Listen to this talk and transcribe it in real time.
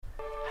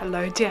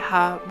Hello, dear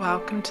heart.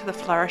 Welcome to the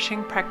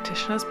Flourishing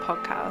Practitioners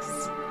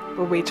podcast,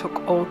 where we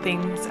talk all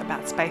things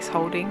about space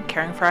holding,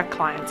 caring for our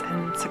clients,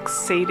 and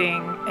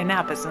succeeding in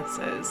our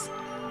businesses.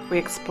 We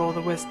explore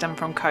the wisdom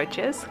from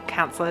coaches,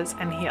 counsellors,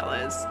 and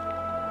healers.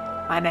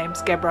 My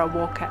name's Gabrielle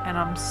Walker, and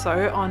I'm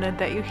so honoured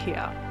that you're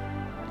here.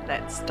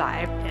 Let's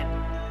dive in.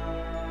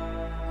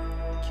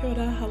 Kia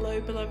ora, hello,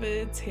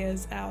 beloveds.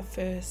 Here's our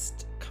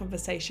first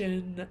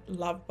conversation,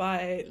 Love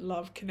by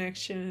Love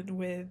Connection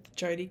with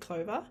Jodee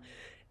Clover.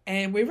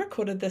 And we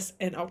recorded this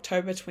in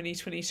October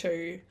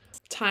 2022.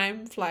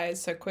 Time flies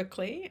so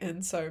quickly,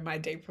 and so my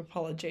deep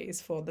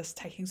apologies for this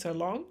taking so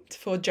long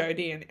for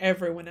Jodee and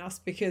everyone else,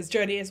 because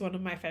Jodee is one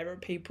of my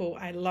favourite people.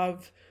 I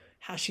love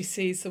how she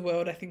sees the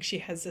world. I think she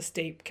has this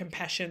deep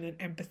compassion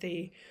and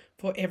empathy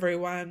for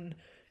everyone,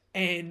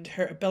 and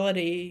her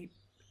ability,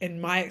 in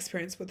my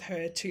experience with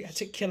her, to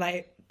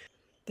articulate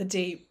the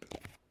deep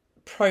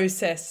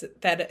process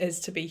that it is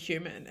to be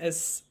human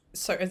is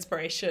so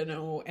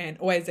inspirational and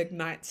always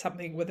ignites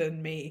something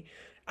within me.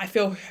 I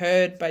feel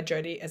heard by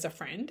Jodee as a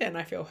friend, and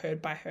I feel heard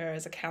by her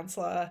as a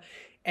counsellor,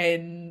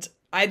 and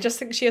I just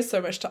think she has so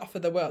much to offer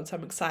the world. So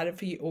I'm excited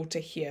for you all to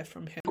hear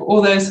from her. For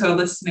all those who are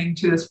listening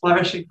to this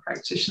Flourishing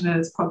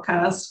Practitioners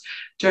podcast,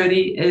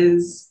 Jodee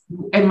is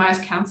in my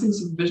counselling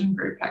supervision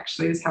group,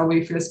 actually, is how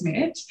we first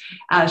met.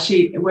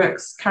 She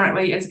works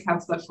currently as a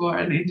counsellor for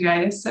an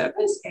NDIS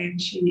service,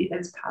 and she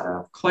is part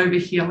of Clover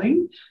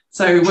Healing,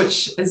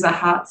 which is a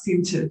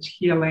heart-centered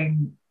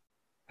healing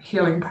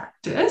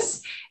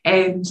practice.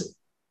 And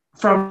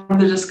from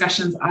the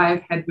discussions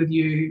I've had with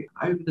you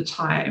over the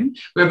time,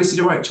 we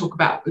obviously won't talk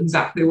about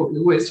exactly what we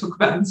always talk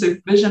about in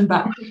supervision,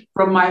 but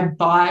from my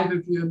vibe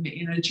of you and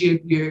the energy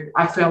of you,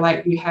 I feel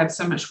like you have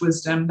so much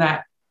wisdom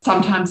that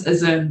sometimes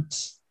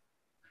isn't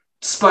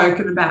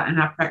spoken about in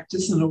our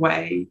practice in a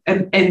way,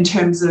 in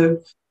terms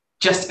of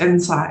just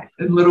insight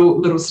and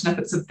little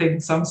snippets of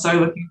things. So I'm so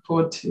looking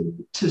forward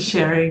to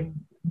sharing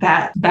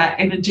that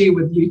energy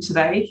with you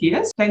today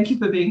here. Thank you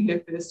for being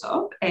here, first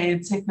off.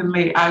 And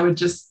secondly, I would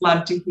just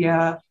love to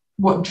hear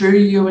what drew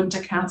you into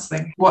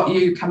counselling, what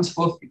you comes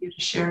forth for you to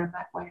share in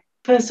that way.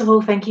 First of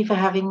all, thank you for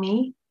having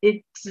me.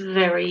 It's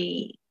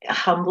very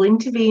humbling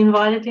to be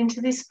invited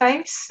into this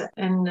space,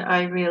 and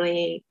I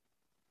really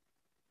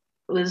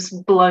was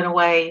blown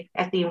away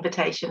at the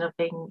invitation of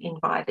being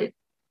invited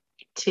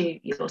to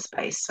your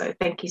space. So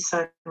thank you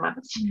so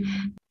much.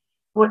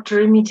 What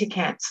drew me to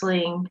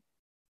counselling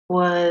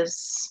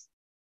was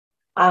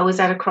I was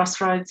at a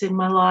crossroads in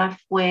my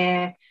life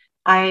where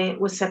I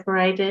was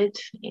separated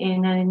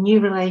in a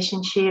new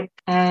relationship,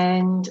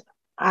 and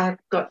I've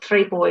got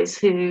 3 boys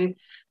who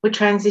were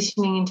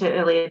transitioning into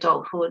early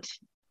adulthood.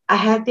 I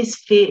had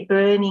this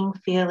burning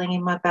feeling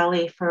in my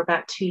belly for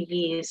about 2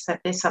 years that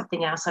there's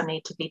something else I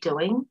need to be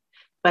doing.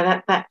 But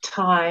at that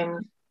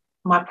time,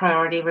 my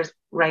priority was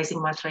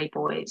raising my 3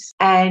 boys.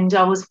 And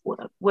I was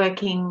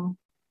working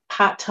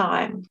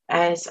part-time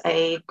as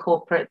a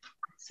corporate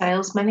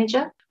sales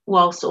manager,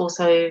 whilst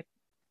also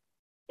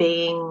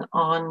being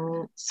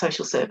on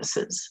social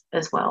services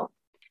as well.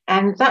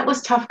 And that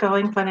was tough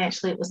going.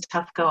 Financially, it was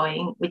tough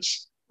going, which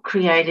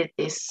created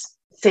this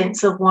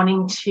sense of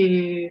wanting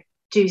to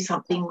do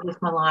something with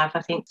my life.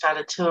 I think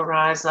started to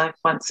arise like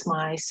once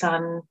my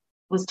son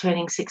was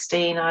turning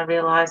 16, I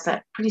realised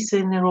that pretty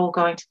soon they're all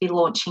going to be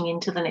launching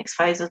into the next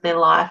phase of their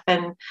life,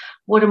 and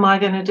what am I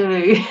going to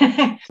do?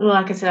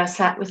 Like I said, I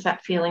sat with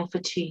that feeling for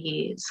 2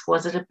 years.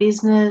 Was it a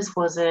business?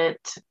 Was it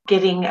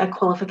getting a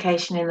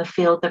qualification in the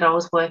field that I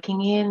was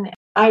working in?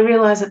 I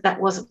realised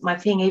that wasn't my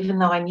thing, even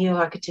though I knew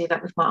I could do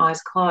that with my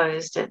eyes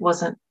closed. It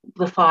wasn't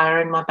the fire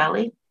in my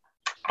belly.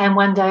 And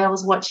one day I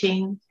was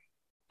watching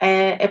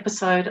an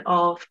episode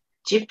of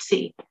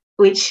Gypsy,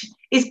 which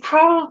is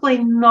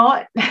probably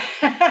not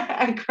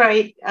a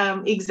great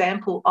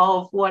example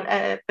of what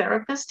a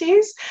therapist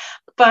is.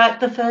 But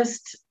the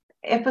first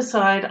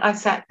episode, I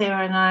sat there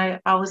and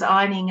I was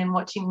ironing and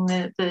watching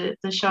the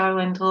show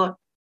and thought,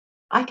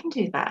 I can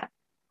do that.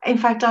 In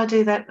fact, I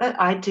do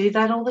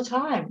that all the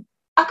time.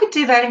 I could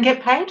do that and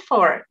get paid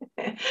for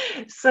it.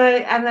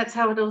 And that's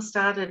how it all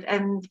started.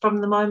 And from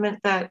the moment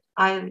that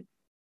I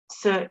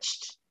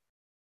searched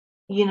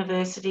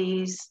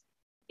universities,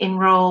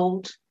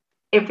 enrolled,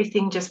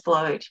 everything just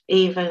flowed.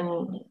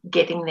 Even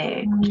getting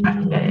there,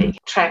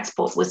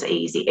 transport was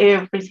easy.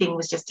 Everything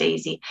was just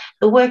easy.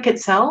 The work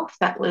itself,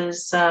 that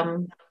was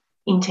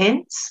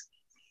intense,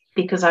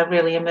 because I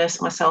really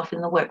immersed myself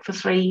in the work for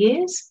 3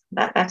 years.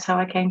 That's how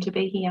I came to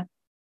be here.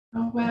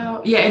 Oh,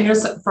 wow. Yeah,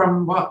 and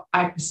from what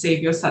I perceive,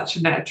 you're such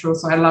a natural.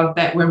 So I love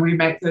that when we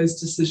make those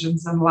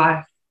decisions in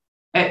life,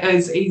 it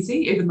is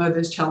easy, even though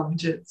there's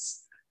challenges.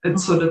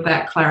 It's sort of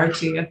that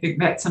clarity. I think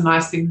that's a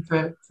nice thing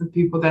for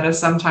people that are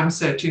sometimes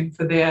searching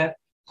for their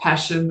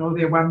passion, or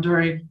they're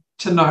wondering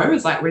to know,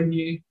 is like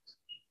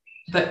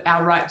that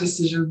our right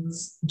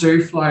decisions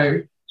do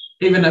flow,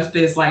 even if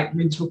there's like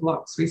mental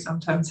blocks we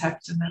sometimes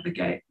have to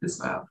navigate as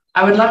well.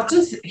 I would love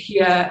to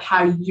hear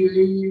how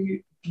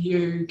you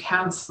view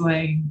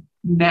counselling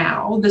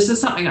now. This is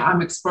something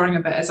I'm exploring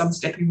a bit as I'm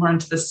stepping more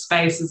into this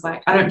space, is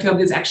like, I don't feel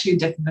there's actually a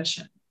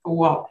definition for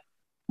what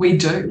we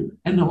do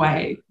in a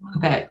way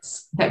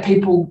that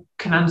people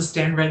can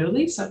understand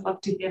readily. So I'd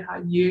love to hear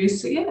how you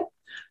see it.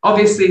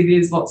 Obviously,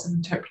 there's lots of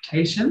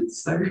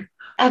interpretations. So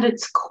at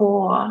its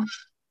core,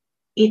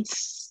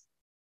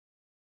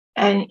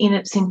 and in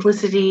its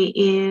simplicity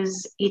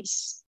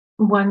it's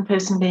one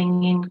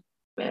human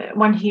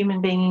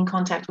being in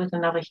contact with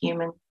another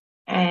human,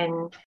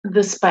 and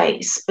the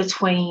space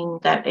between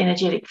that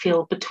energetic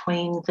field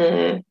between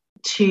the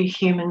two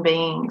human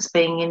beings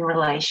being in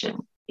relation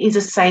is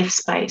a safe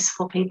space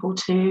for people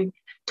to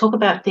talk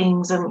about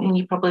things. And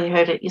you probably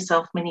heard it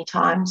yourself many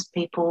times.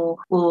 People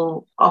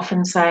will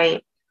often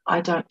say,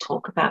 I don't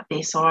talk about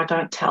this, or I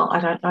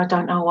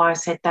don't know why I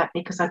said that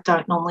because I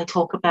don't normally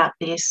talk about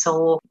this,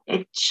 or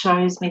it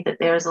shows me that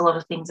there is a lot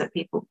of things that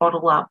people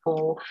bottle up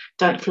or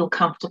don't feel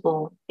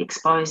comfortable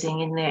exposing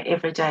in their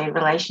everyday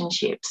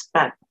relationships.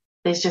 But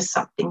there's just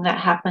something that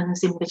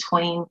happens in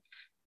between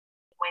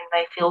when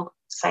they feel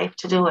safe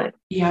to do it.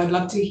 Yeah, I'd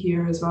love to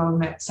hear as well on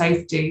that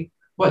safety.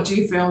 What do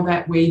you feel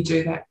that we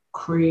do that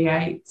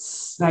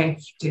creates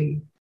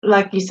safety?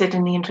 Like you said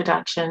in the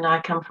introduction, I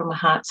come from a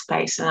heart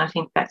space, and I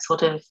think that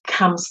sort of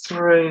comes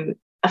through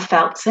a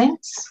felt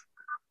sense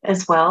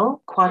as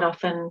well. Quite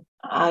often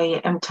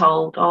I am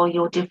told, oh,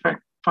 you're different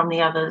from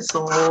the others,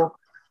 or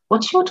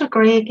what's your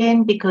degree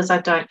again? Because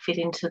I don't fit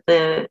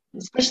into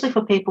especially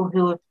for people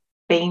who have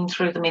been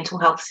through the mental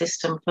health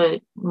system for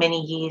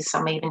many years,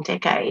 some even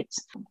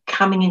decades,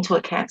 coming into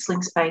a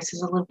counselling space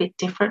is a little bit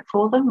different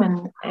for them,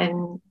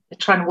 and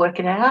trying to work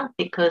it out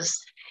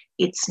because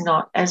it's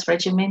not as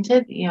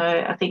regimented.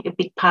 I think a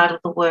big part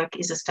of the work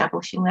is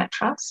establishing that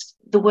trust.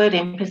 The word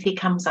empathy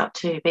comes up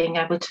too, being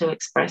able to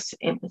express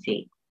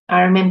empathy.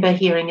 I remember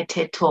hearing a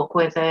TED talk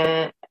where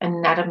the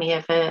anatomy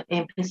of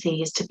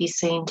empathy is to be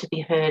seen, to be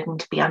heard, and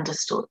to be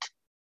understood.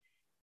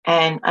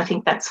 And I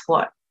think that's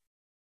what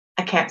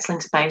a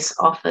counselling space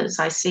offers.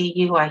 I see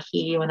you, I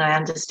hear you, and I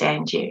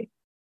understand you.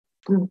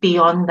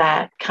 Beyond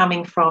that,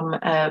 coming from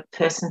a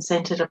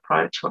person-centred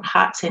approach or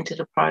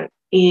heart-centred approach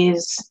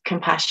is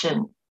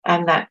compassion.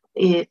 And that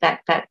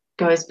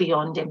goes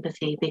beyond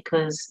empathy,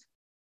 because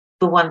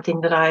the one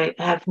thing that I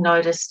have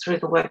noticed through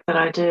the work that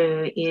I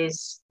do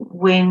is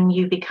when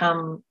you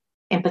become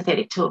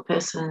empathetic to a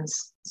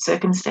person's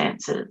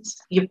circumstances,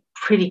 you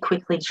pretty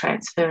quickly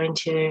transfer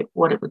into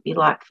what it would be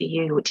like for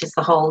you, which is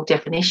the whole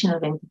definition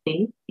of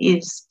empathy,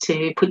 is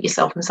to put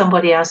yourself in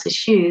somebody else's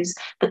shoes,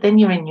 but then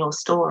you're in your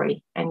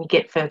story and you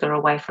get further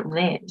away from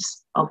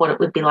theirs of what it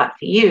would be like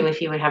for you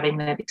if you were having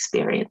that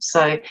experience.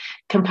 So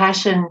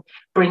compassion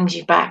brings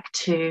you back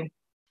to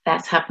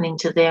that's happening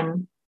to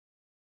them,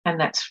 and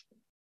that's,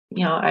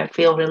 I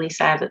feel really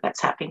sad that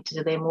that's happening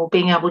to them, or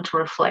being able to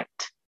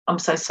reflect, I'm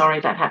so sorry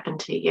that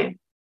happened to you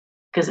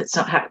because it's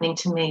not happening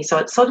to me. So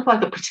it's sort of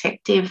like a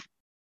protective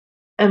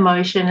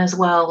emotion as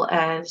well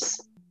as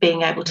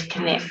being able to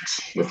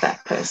connect with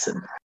that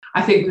person.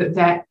 I think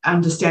that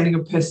understanding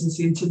of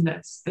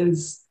person-centeredness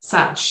is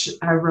such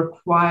a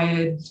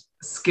required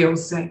skill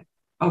set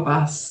of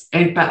us,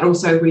 but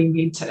also we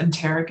need to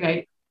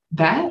interrogate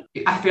that.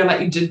 I feel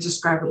like you did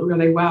describe it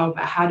really well,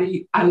 but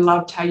I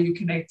loved how you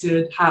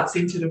connected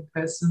heart-centered and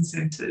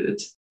person-centered.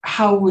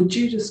 How would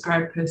you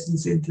describe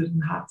person-centered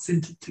and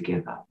heart-centered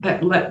together?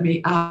 That lit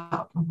me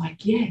up. I'm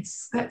like,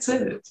 yes, that's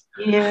it.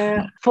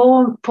 Yeah.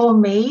 For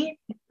me,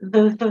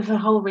 the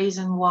whole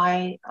reason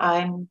why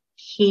I'm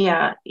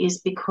here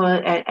is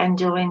because, and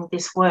doing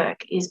this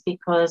work is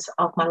because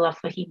of my love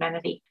for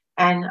humanity.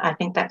 And I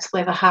think that's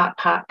where the heart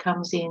part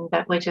comes in,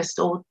 that we're just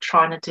all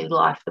trying to do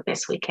life the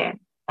best we can.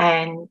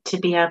 And to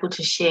be able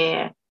to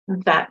share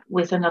that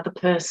with another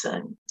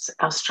person,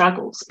 our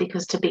struggles,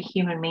 because to be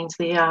human means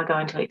we are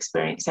going to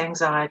experience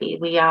anxiety,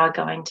 we are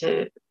going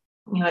to,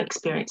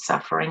 experience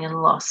suffering and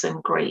loss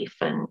and grief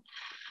and,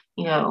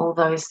 all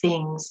those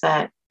things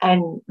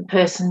and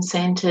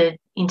person-centered,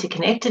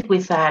 interconnected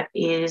with that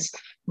is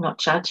not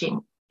judging.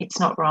 It's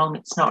not wrong,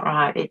 it's not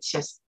right,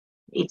 it's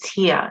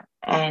here,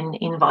 and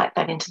invite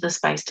that into the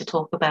space to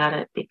talk about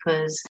it,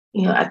 because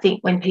I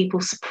think when people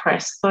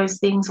suppress those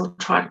things or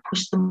try to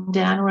push them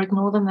down or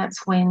ignore them,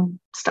 that's when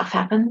stuff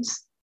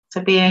happens.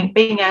 So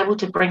being able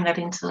to bring that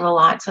into the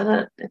light so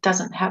that it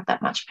doesn't have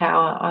that much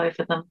power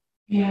over them.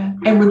 Yeah.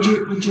 And would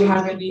you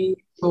have any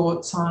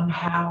thoughts on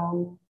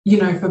how,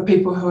 for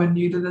people who are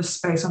new to this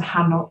space, on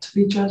how not to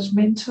be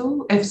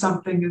judgmental if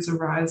something is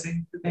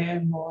arising for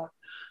them, or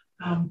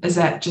is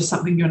that just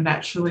something you're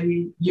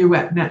naturally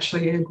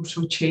able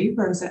to achieve,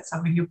 or is that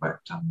something you've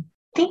worked on?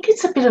 I think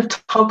it's a bit of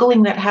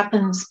toggling that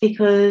happens,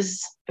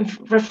 because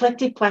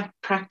reflective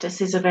practice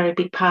is a very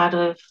big part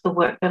of the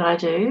work that I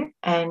do,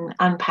 and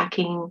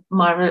unpacking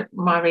my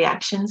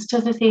reactions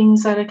to the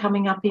things that are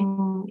coming up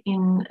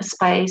in a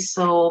space,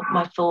 or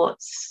my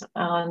thoughts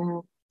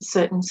on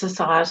certain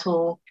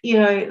societal,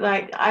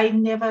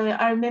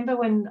 I remember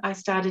when I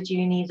started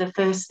uni, the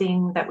first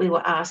thing that we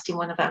were asked in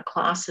one of our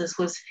classes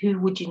was, who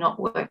would you not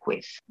work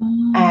with?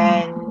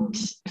 And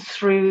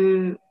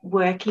through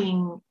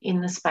working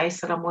in the space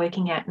that I'm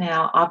working at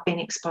now, I've been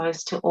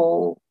exposed to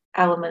all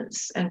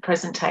elements and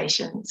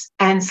presentations,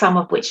 and some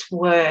of which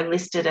were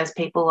listed as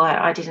people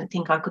I didn't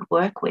think I could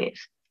work with.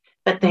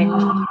 But then,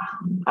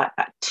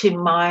 to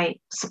my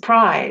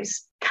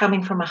surprise,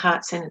 coming from a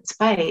heart-centered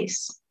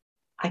space,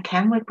 I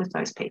can work with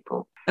those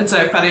people. It's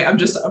so funny.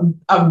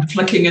 I'm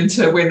flicking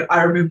into when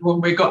I remember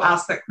when we got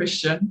asked that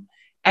question,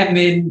 and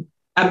then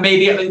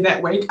immediately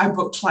that week I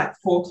booked like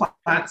 4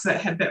 clients that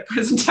had that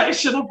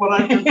presentation of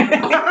what I did. And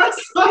I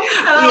was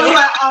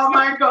like, oh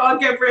my God,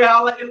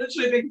 Gabrielle, like, you're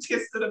literally being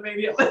tested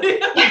immediately.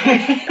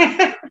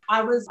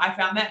 I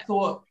found that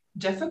thought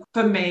difficult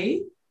for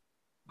me.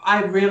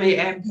 I really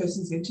am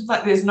person-centered.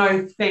 Like, there's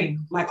no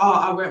thing like, oh,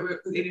 I won't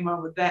work with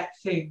anyone with that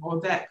thing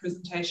or that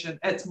presentation.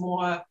 It's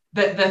more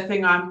that the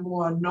thing I'm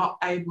more not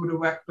able to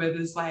work with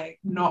is like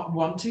not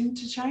wanting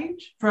to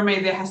change. For me,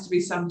 there has to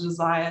be some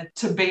desire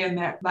to be in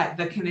that, like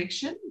the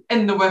connection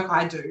in the work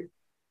I do.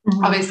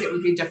 Mm-hmm. Obviously, it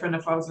would be different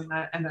if I was in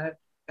a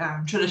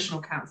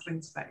traditional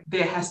counselling space.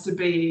 There has to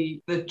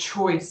be the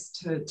choice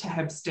to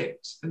have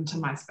stepped into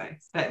my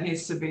space. That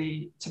needs to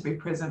be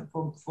present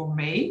for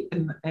me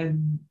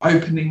in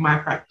opening my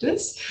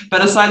practice.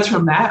 But aside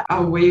from that,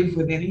 I'll weave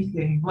with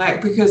anything,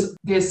 like, because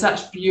there's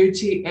such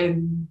beauty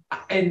in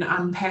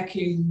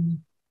unpacking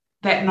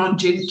that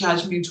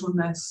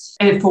non-judgmentalness,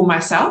 and for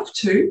myself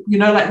too, you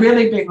know, like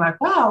really being like,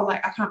 wow,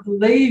 like I can't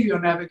believe you're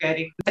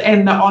navigating,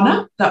 and the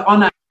honor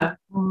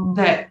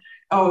that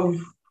of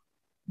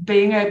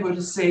being able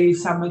to see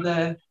some of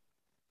the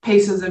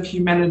pieces of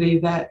humanity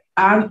that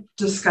aren't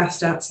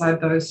discussed outside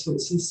those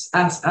sorts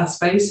of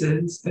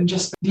spaces, and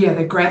just,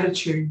 the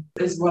gratitude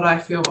is what I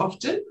feel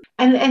often.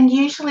 And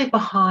usually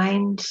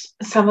behind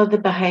some of the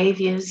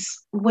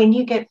behaviours, when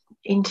you get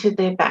into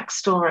their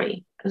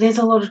backstory, there's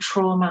a lot of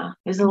trauma,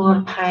 there's a lot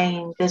of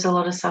pain, there's a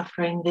lot of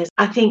suffering.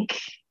 I think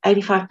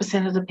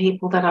 85% of the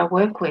people that I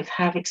work with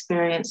have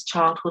experienced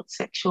childhood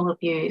sexual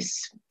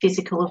abuse,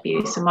 physical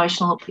abuse,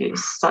 emotional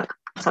abuse,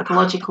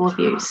 psychological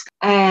abuse,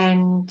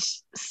 and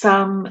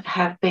some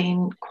have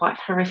been quite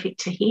horrific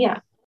to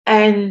hear.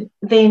 And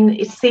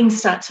then things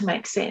start to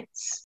make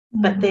sense.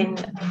 But then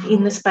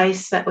in the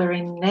space that we're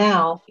in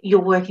now,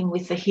 you're working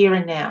with the here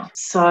and now.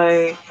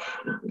 So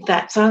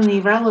that's only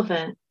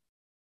relevant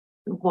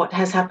what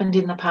has happened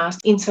in the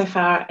past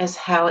insofar as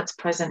how it's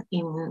present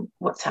in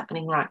what's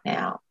happening right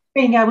now.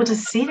 Being able to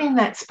sit in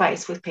that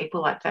space with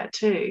people like that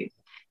too,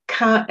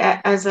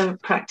 as a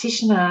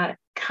practitioner,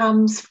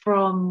 comes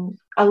from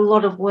a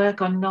lot of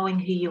work on knowing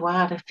who you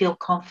are to feel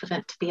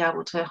confident to be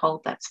able to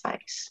hold that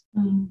space.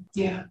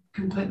 Yeah,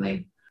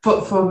 completely.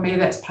 For me,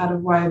 that's part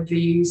of why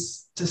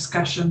these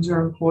discussions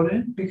are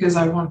important, because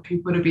I want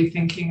people to be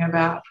thinking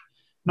about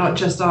not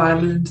just, oh, I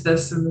learned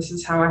this and this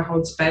is how I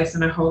hold space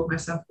and I hold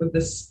myself with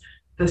this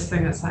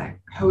thing. It's like,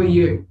 who are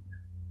you?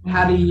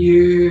 How do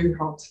you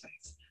hold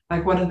space?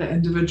 Like, what are the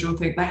individual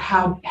things? Like,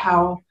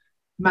 how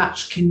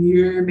much can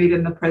you meet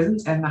in the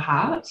presence and the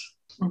heart?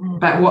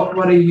 But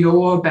what are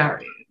your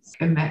barriers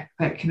in that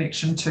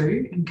connection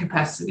to and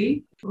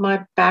capacity?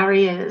 My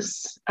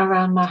barriers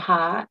around my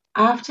heart,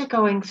 after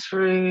going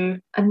through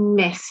a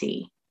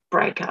messy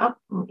breakup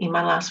in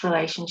my last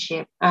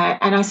relationship,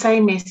 and I say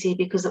messy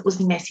because it was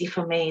messy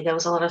for me. There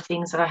was a lot of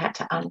things that I had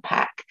to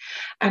unpack.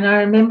 And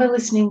I remember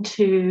listening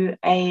to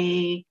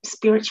a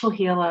spiritual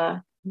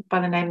healer by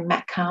the name of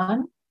Matt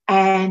Kahn,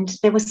 and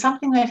there was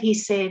something that he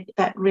said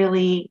that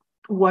really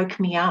woke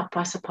me up,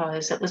 I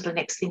suppose. It was the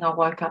next thing I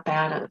woke up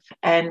out of,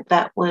 and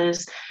that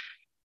was,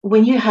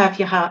 when you have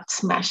your heart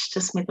smashed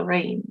to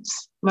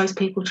smithereens, most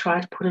people try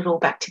to put it all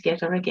back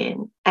together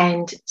again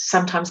and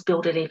sometimes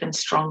build it even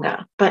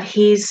stronger. But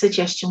his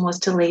suggestion was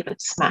to leave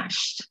it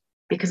smashed,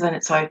 because then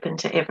it's open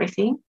to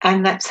everything.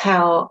 And that's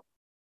how,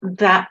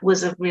 that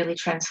was a really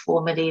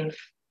transformative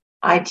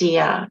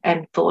idea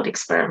and thought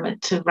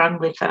experiment to run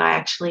with, that I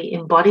actually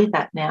embody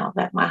that now,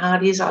 that my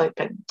heart is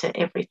open to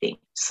everything.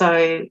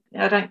 So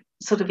I don't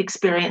sort of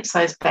experience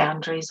those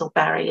boundaries or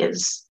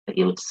barriers that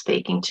you were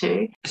speaking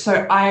to.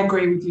 So I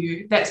agree with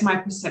you. That's my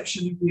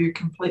perception of you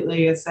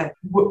completely, is that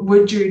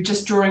would you,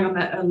 just drawing on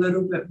that a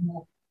little bit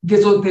more,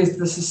 there's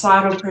the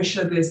societal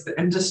pressure, there's the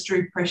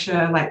industry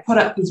pressure, like put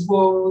up these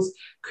walls,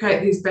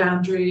 create these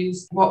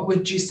boundaries. What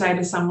would you say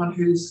to someone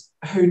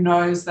who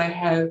knows they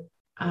have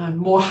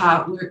more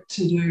heart work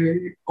to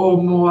do, or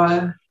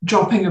more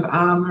dropping of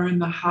armour in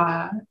the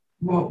heart?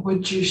 What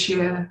would you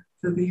share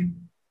for them?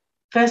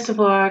 First of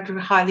all, I'd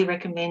highly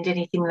recommend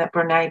anything that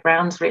Brene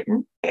Brown's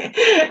written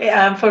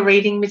for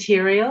reading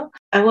material.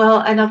 Well,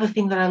 another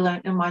thing that I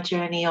learned in my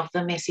journey of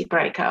the messy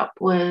breakup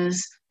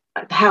was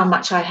how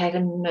much I had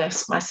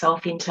immersed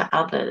myself into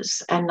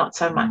others and not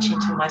so much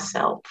into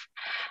myself.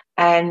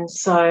 And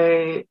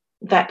so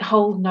that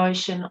whole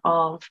notion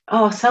of,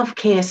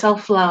 self-care,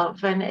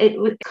 self-love, and it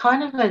was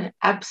kind of an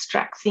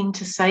abstract thing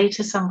to say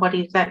to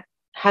somebody that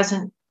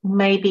hasn't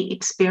maybe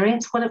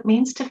experienced what it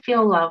means to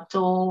feel loved.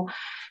 Or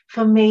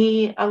for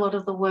me, a lot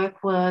of the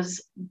work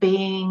was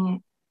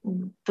being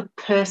the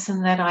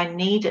person that I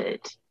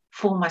needed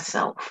for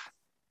myself.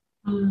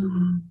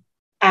 And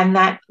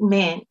that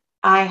meant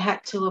I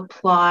had to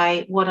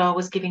apply what I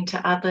was giving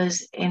to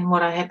others and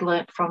what I had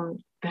learnt from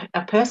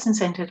a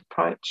person-centered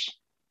approach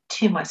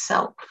to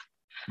myself.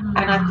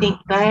 And I think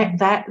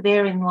that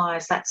therein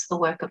lies, that's the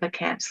work of a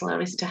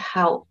counsellor, is to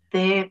help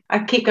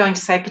I keep going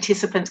to say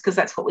participants because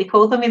that's what we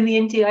call them in the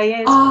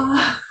NDIS.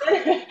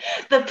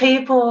 The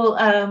people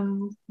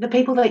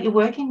that you're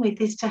working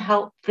with, is to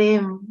help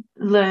them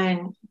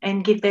learn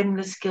and give them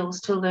the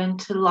skills to learn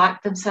to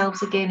like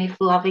themselves again if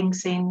loving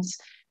seems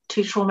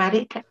too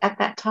traumatic at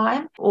that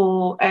time,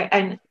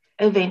 and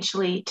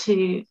eventually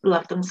to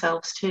love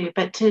themselves too,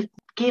 but to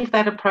give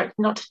that approach,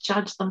 not to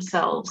judge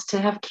themselves,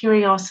 to have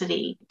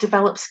curiosity,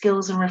 develop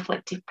skills and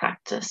reflective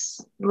practice,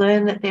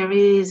 learn that there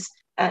is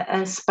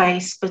a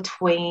space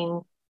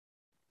between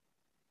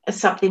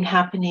something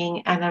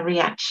happening and a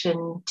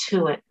reaction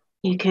to it.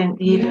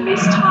 There is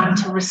time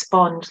to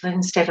respond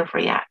instead of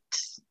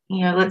react.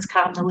 Let's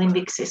calm the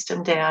limbic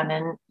system down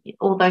and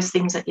all those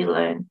things that you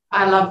learn.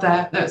 I love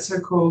that. That's so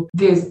cool.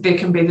 There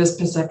can be this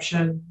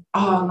perception,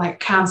 like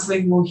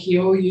counselling will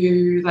heal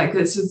you, like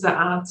this is the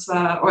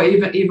answer, or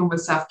even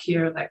with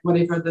self-care, like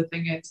whatever the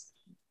thing is.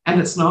 And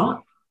it's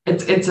not.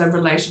 It's a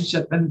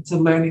relationship, and it's a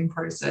learning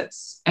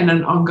process and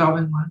an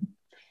ongoing one.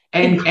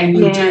 And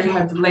you do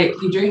have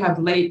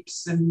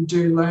leaps, and you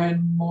do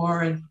learn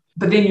more,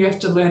 but then you have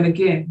to learn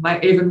again.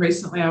 Like even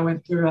recently I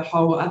went through a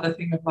whole other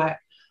thing of like,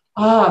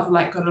 I've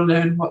like got to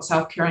learn what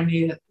self-care I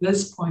need at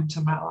this point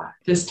in my life,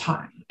 this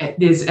time.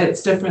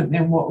 It's different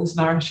than what was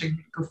nourishing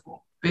me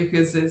before,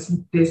 because there's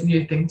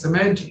new things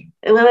emerging.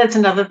 Well, that's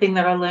another thing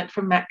that I learned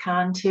from Matt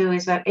Kahn too,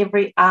 is that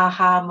every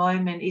aha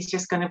moment is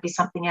just going to be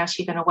something else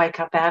you're going to wake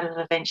up out of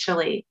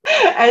eventually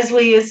as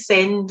we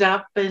ascend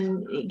up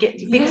and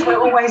because we're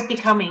always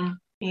becoming.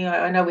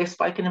 I know we've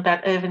spoken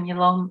about Irvin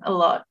Yalom a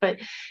lot, but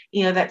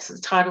that's the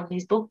title of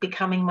his book,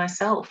 Becoming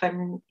Myself,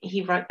 and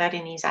he wrote that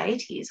in his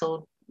 80s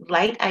or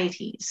late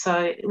 80s.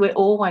 So we're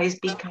always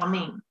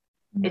becoming.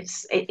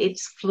 It's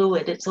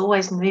fluid. It's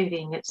always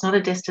moving. It's not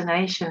a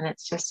destination.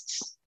 It's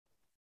just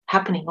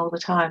happening all the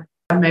time.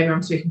 Maybe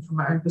I'm speaking from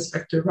my own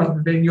perspective rather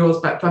than being yours,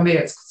 but for me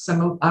it's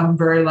similar. I'm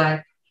very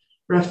like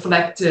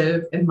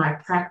reflective in my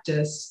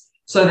practice,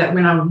 so that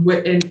when I'm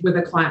with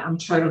a client, I'm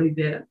totally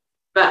there.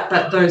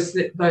 But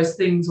those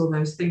things or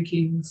those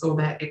thinkings or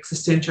that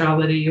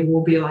existentiality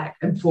will be like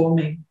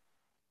informing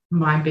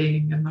my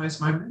being in those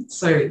moments.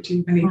 So do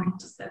you have anything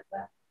to say to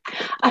that?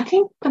 I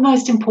think the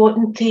most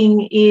important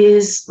thing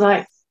is,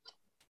 like,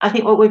 I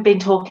think what we've been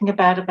talking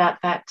about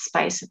that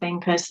space of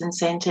being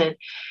person-centered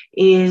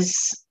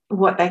is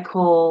what they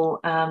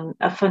call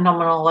a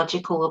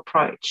phenomenological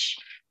approach,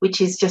 which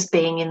is just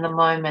being in the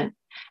moment.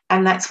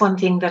 And that's one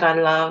thing that I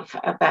love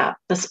about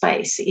the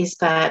space, is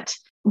that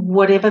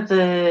whatever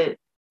the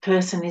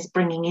person is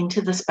bringing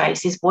into the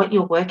space is what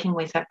you're working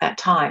with at that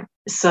time.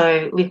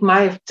 So we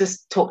may have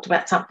just talked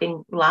about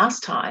something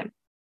last time,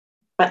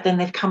 but then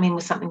they've come in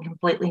with something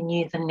completely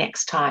new the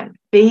next time.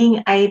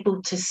 Being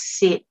able to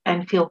sit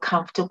and feel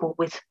comfortable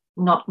with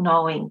not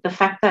knowing. The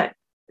fact that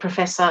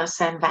Professor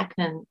Sam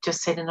Vaknin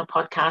just said in a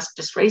podcast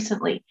just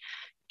recently,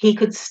 he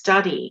could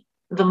study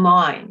the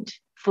mind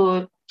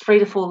for 3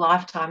 to 4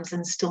 lifetimes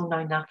and still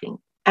know nothing.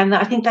 And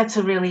I think that's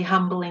a really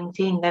humbling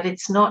thing, that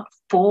it's not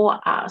for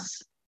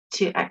us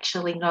to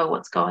actually know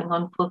what's going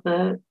on for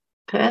the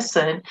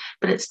person,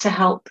 but it's to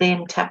help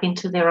them tap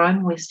into their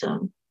own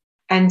wisdom.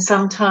 And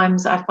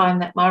sometimes I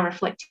find that my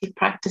reflective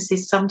practice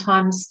is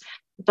sometimes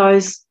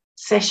those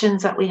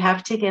sessions that we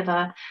have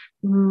together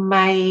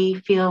may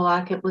feel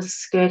like it was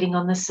skirting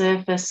on the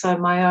surface. So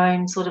my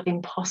own sort of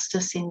imposter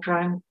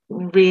syndrome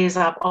rears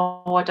up.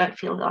 Oh, I don't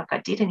feel like I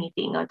did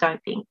anything. I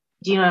don't think,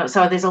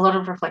 so there's a lot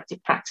of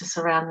reflective practice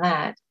around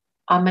that.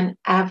 I'm an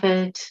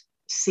avid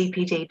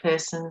CPD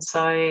person,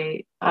 so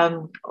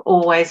I'm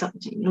always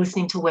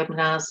listening to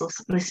webinars,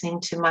 listening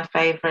to my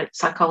favourite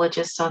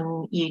psychologists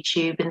on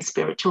YouTube and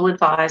spiritual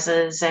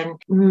advisors and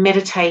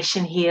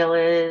meditation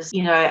healers,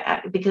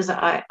 because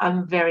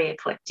I'm very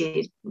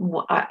eclectic.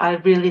 I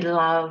really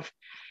love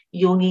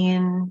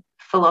Jungian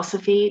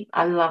philosophy.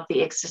 I love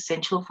the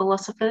existential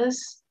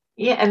philosophers.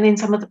 And then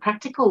some of the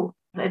practical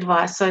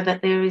advice, so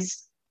that there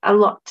is a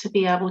lot to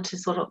be able to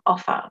sort of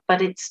offer,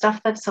 but it's stuff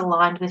that's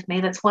aligned with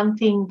me. That's one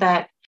thing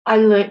that I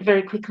learned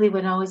very quickly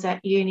when I was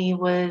at uni,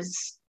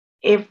 was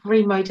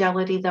every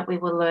modality that we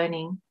were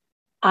learning.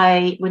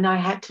 When I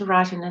had to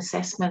write an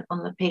assessment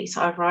on the piece,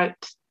 I wrote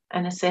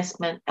an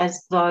assessment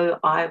as though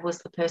I was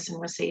the person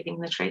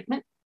receiving the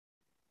treatment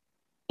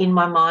in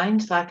my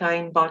mind, like I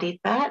embodied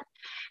that.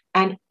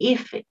 And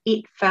if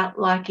it felt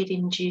like it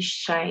induced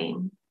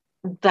shame,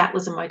 that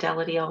was a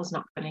modality I was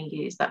not going to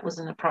use. That was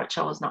an approach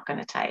I was not going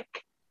to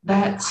take.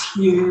 That's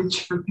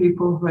huge for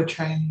people who are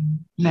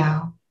training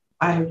now.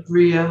 I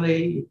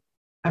really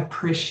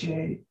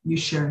appreciate you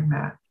sharing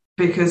that,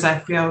 because I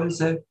feel as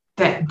if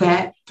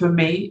that for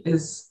me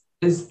is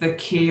the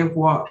key of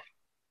what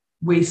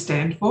we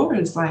stand for,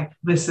 is like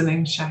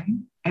lessening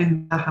shame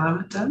and the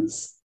harm it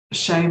does.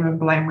 Shame and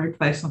blame we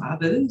place on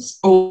others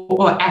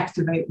or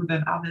activate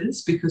within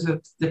others because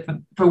it's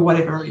different for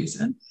whatever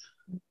reason.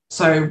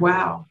 So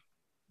wow,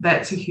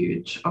 that's a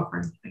huge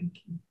offering. Thank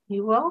you.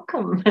 You're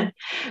welcome. But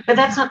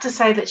that's not to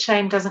say that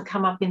shame doesn't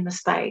come up in the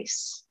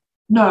space.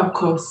 No, of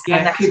course, yeah.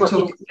 And that's Keep what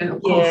talking.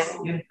 Of course,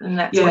 yeah. And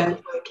that's what you're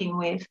working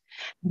with.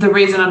 The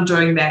reason I'm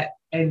doing that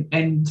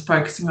and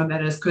focusing on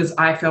that is because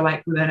I feel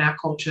like within our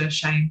culture,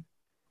 shame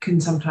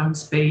can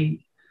sometimes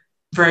be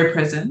very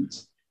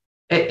present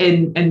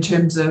in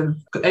terms of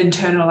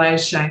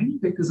internalized shame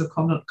because of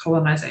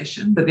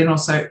colonization, but then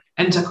also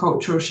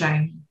intercultural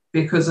shame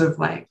because of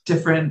like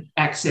different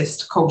access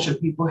to culture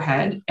people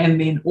had,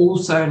 and then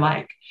also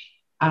like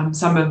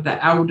some of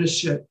the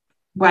eldership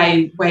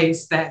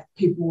ways that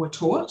people were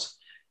taught,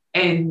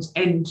 and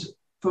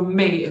for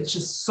me it's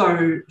just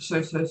so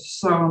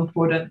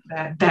important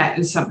that that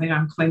is something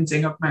I'm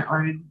cleansing of my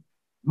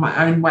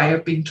own way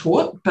of being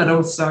taught, but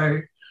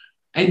also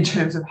in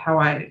terms of how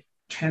I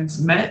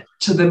transmit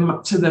to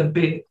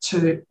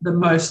the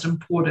most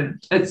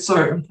important. It's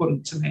so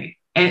important to me,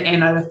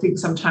 and I think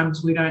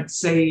sometimes we don't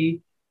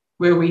see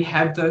where we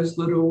have those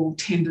little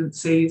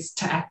tendencies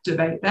to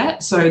activate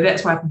that. So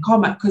that's why I can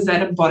comment, because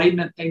that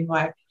embodiment thing,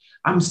 like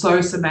I'm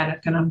so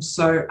somatic and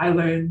I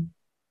learn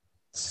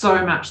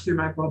so much through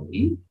my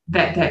body.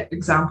 That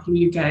example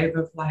you gave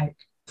of like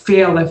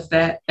feel if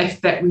that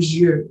was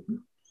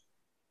you.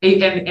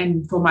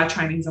 And for my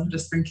trainings, I'm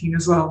just thinking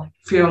as well, like,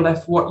 feel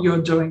if what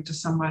you're doing to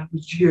someone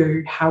was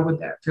you, how would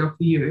that feel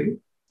for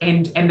you?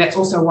 And that's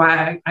also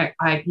why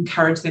I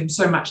encourage them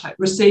so much, like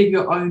receive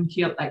your own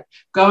heal, like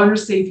go and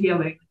receive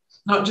healing,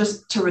 not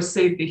just to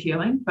receive the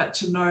healing, but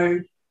to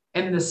know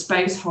in the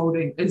space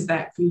holding, is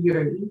that for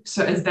you?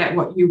 So is that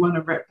what you want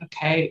to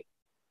replicate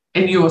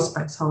in your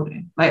space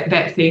holding? Like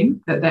that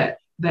thing that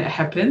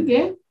happened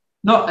there,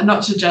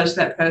 not to judge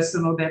that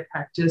person or their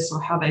practice or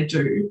how they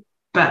do,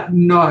 but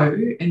know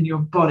in your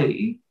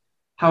body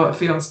how it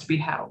feels to be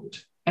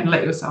held and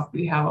let yourself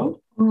be held.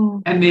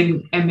 And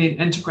then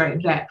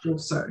integrate that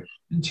also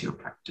into your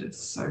practice.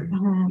 So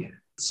yeah.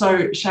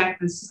 So shame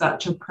is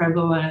such a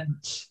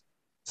prevalent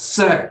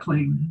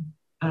circling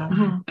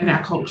in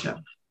our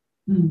culture.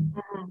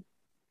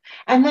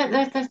 And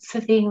that's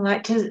the thing,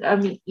 like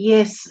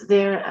yes,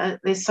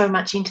 there's so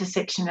much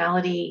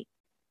intersectionality,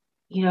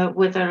 you know,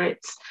 whether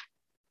it's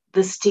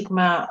the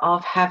stigma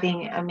of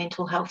having a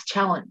mental health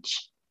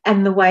challenge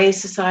and the way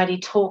society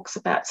talks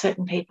about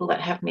certain people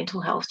that have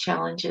mental health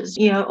challenges,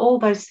 you know, all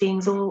those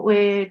things, all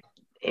where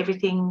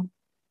everything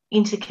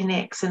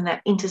interconnects and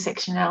that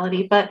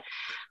intersectionality. But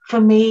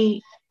for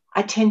me,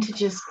 I tend to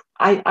just,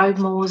 I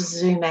more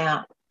zoom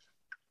out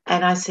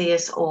and I see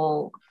us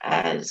all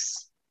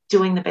as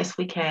doing the best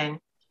we can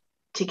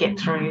to get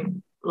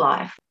through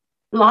life.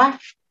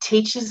 Life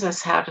teaches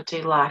us how to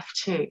do life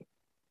too.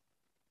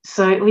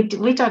 So we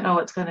don't know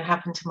what's going to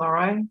happen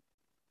tomorrow.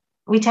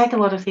 We take a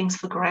lot of things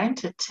for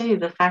granted too.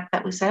 The fact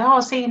that we say, oh,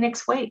 I'll see you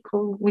next week.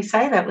 Well, we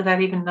say that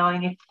without even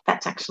knowing if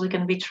that's actually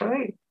going to be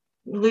true.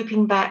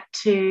 Looping back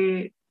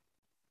to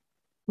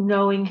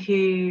knowing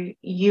who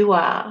you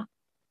are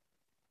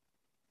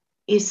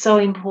is so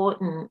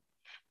important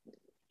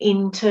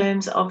in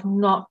terms of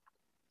not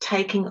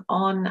taking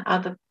on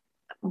other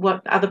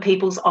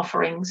people's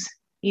offerings.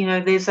 You know,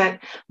 there's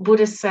that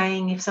Buddhist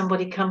saying, if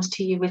somebody comes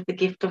to you with the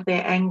gift of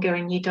their anger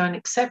and you don't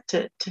accept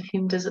it, to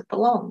whom does it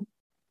belong?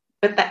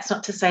 But that's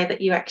not to say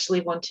that you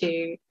actually want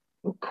to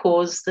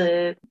cause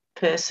the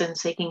person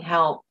seeking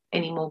help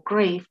any more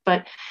grief.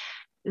 But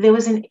there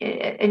was an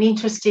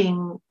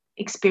interesting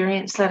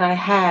experience that I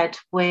had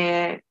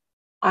where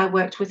I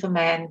worked with a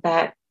man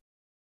that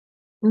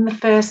in the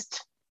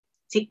first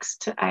 6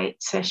 to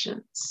 8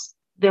 sessions,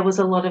 there was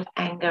a lot of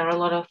anger, a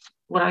lot of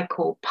what I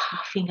call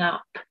puffing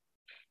up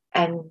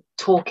and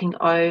talking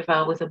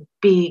over with a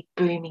big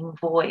booming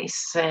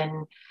voice.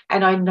 And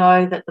I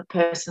know that the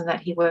person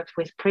that he worked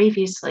with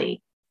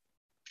previously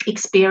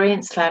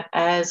experienced that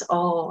as,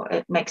 oh,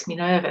 it makes me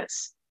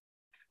nervous.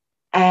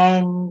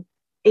 And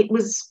it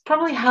was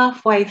probably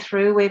halfway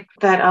through it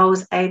that I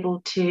was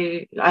able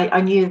to,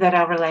 I knew that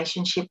our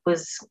relationship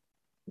was,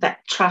 that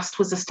trust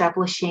was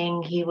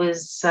establishing. He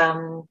was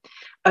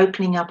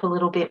opening up a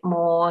little bit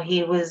more.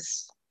 He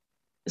was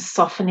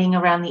softening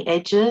around the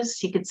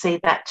edges. You could see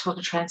that sort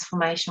of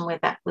transformation where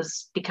that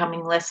was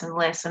becoming less and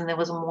less, and there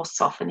was more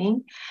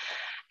softening,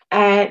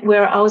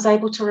 where I was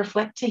able to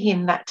reflect to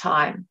him that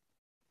time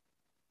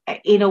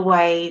in a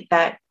way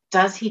that,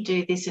 does he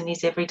do this in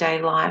his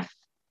everyday life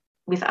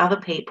with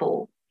other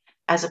people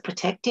as a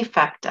protective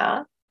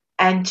factor?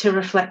 And to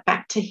reflect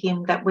back to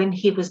him that when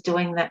he was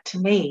doing that to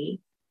me,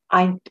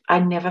 I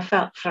never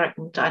felt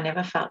threatened. I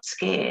never felt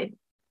scared,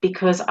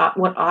 because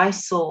what I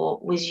saw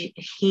was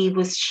he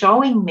was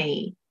showing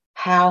me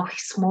how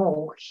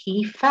small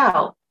he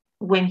felt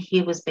when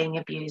he was being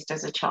abused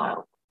as a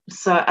child.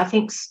 So I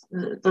think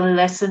the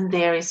lesson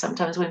there is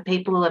sometimes when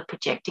people are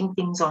projecting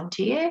things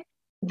onto you,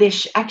 they're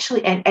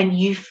actually, and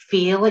you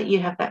feel it, you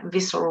have that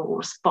visceral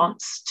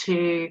response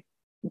to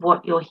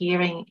what you're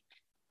hearing,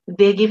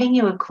 they're giving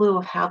you a clue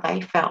of how they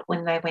felt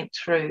when they went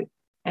through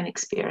an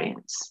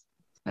experience.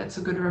 That's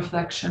a good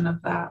reflection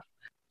of that.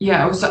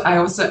 Yeah, I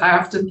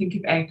often think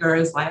of anger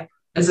as like,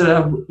 is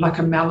it like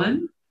a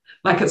melon?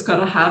 like it's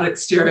got a hard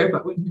exterior,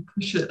 but when you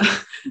push it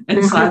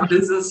inside,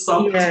 there's a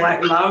soft,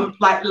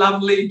 like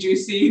lovely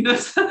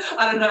juiciness.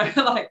 I don't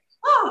know, like,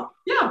 oh,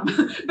 yum,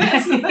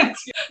 that's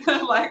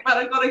like, but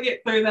I've got to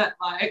get through that,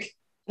 like,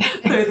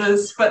 through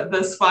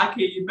the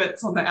spiky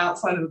bits on the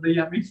outside of the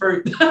yummy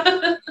fruit.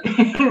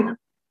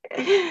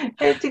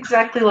 It's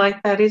exactly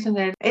like that, isn't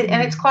it?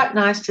 And it's quite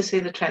nice to see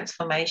the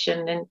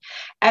transformation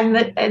and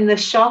the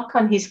shock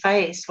on his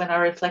face when I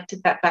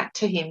reflected that back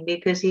to him,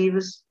 because he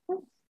was,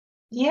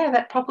 yeah,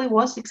 that probably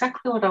was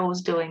exactly what I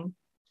was doing.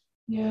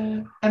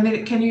 Yeah. And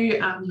then can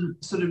you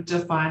sort of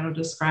define or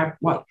describe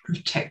what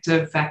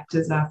protective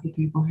factors are for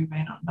people who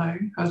may not know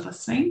who are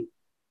listening?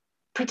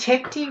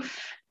 Protective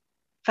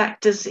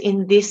factors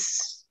in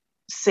this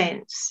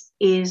sense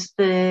is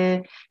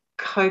the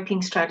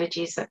coping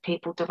strategies that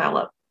people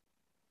develop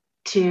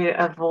to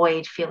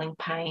avoid feeling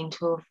pain,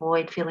 to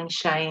avoid feeling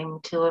shame,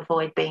 to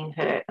avoid being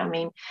hurt. I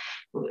mean,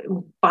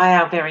 by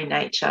our very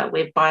nature,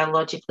 we're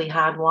biologically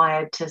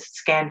hardwired to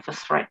scan for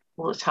threat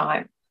all the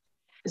time.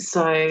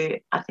 So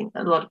I think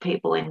a lot of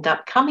people end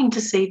up coming to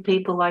see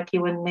people like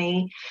you and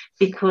me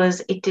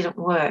because it didn't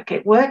work.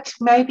 It worked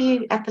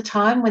maybe at the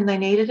time when they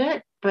needed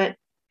it, but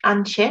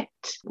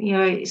unchecked,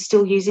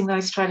 still using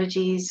those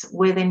strategies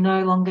where they're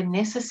no longer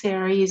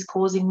necessary is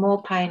causing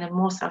more pain and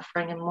more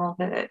suffering and more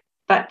hurt.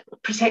 But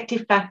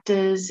protective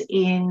factors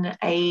in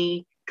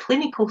a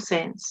clinical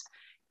sense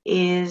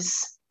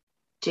is,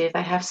 do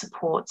they have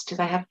supports? Do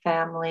they have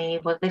family?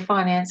 What are their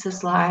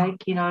finances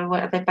like?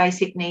 What are their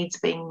basic needs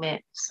being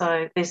met?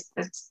 So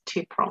that's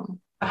two-pronged.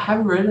 I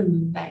have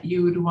written that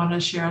you would want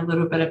to share a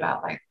little bit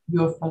about like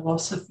your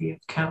philosophy of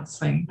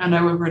counselling. I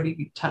know we've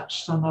already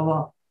touched on a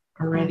lot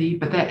already,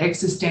 but that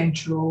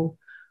existential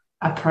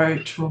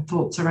approach or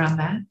thoughts around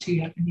that, do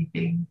you have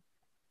anything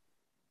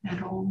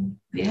at all?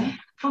 Yeah.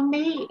 For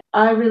me,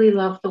 I really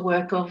love the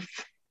work of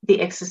the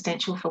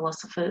existential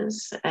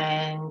philosophers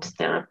and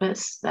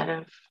therapists that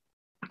have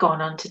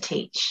gone on to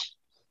teach,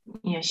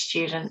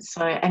 students,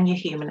 and your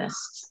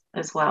humanists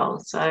as well.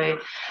 So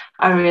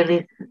I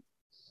really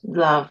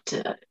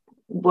loved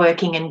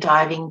working and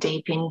diving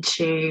deep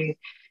into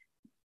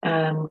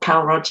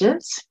Carl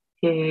Rogers,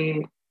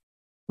 who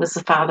was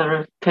the father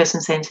of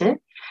person-centered,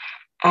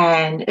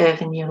 and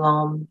Irvin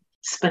Yalom,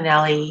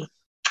 Spinelli,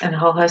 and a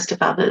whole host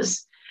of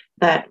others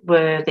that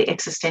were the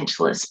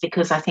existentialists,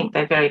 because I think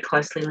they're very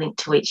closely linked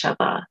to each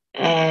other.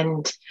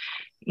 And,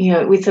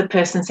 with the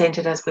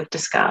person-centered, as we've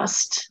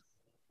discussed,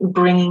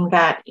 bringing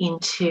that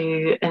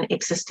into an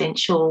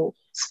existential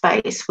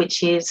space,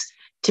 which is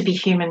to be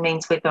human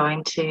means we're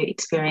going to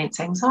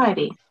experience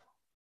anxiety.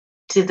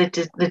 To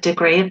the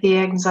degree of the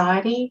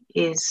anxiety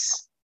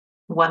is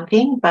one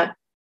thing, but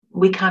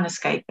we can't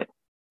escape it.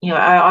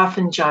 I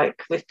often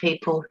joke with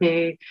people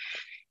who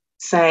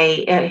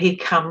say, who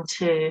come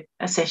to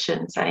a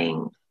session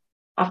saying,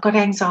 I've got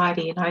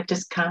anxiety and I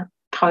just can't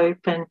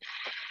cope.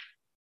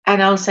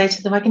 And I'll say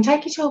to them, I can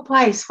take you to a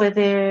place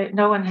where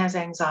no one has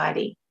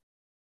anxiety.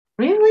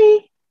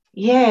 Really?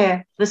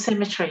 Yeah, the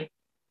cemetery.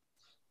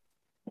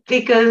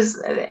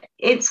 Because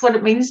it's what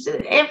it means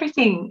to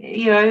everything.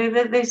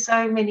 There's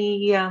so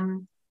many,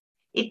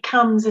 it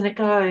comes and it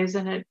goes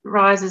and it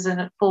rises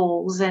and it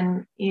falls,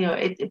 and,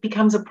 it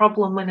becomes a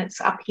problem when it's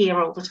up here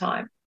all the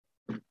time.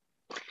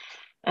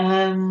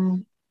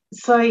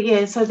 So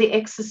the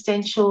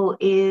existential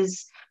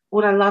is,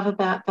 what I love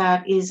about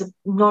that is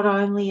not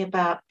only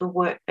about the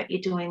work that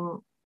you're doing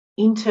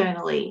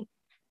internally,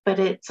 but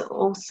it's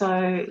also,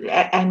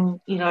 and,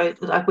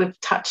 like we've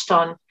touched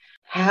on,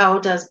 how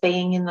does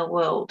being in the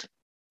world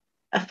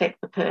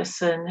affect the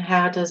person?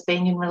 How does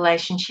being in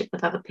relationship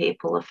with other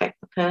people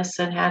affect the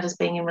person? How does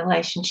being in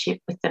relationship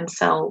with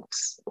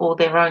themselves or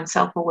their own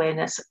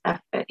self-awareness,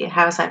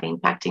 how is that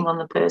impacting on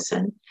the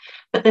person?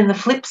 But then the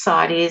flip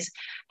side is,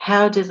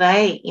 how do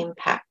they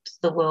impact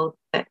the world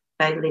that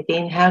they live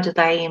in? How do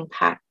they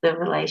impact the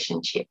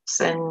relationships?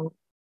 And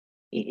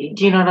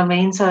do you know what I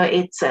mean? So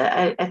it's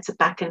a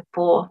back and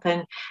forth,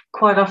 and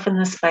quite often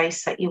the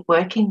space that you're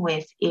working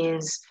with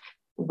is,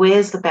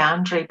 where's the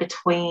boundary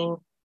between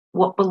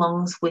what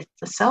belongs with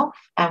the self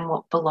and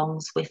what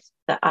belongs with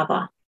the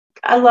other?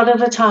 A lot of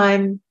the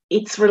time,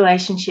 it's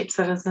relationships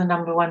that is the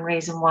number one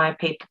reason why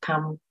people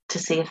come to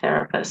see a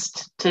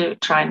therapist, to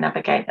try and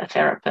navigate a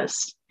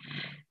therapist.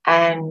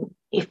 And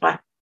if I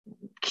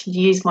can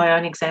use my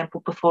own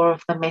example before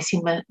of the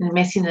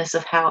messiness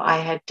of how I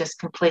had just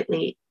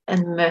completely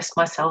immersed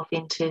myself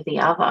into the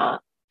other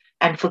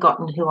and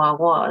forgotten who I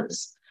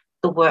was,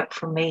 the work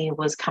for me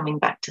was coming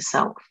back to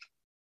self,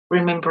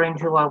 remembering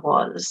who I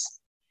was.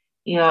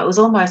 It was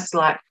almost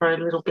like for a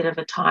little bit of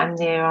a time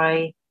there,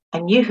 I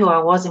knew who I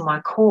was in my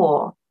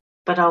core,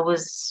 but I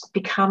was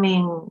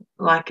becoming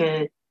like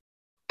a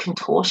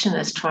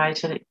contortionist, trying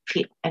to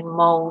fit and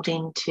mould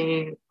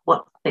into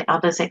what the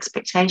other's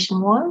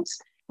expectation was,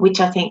 which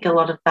I think a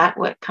lot of that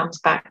work comes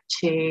back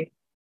to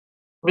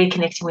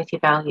reconnecting with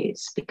your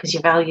values, because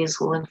your values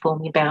will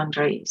inform your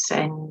boundaries.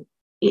 And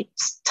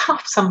it's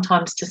tough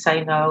sometimes to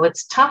say no.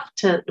 It's tough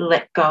to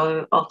let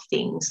go of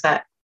things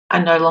that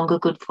are no longer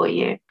good for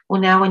you.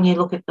 Well, now when you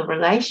look at the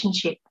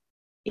relationship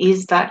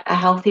Is that a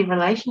healthy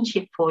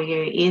relationship for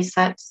you? Is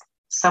that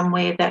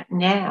somewhere that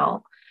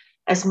now,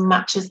 as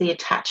much as the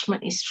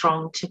attachment is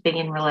strong to being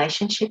in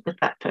relationship with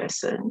that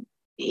person,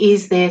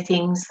 is there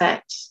things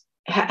that,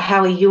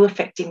 how are you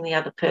affecting the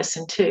other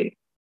person too?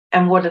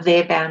 And what are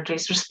their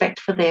boundaries? Respect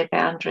for their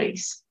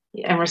boundaries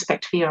and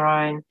respect for your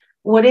own.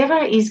 Whatever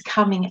is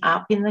coming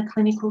up in the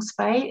clinical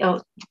space,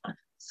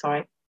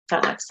 don't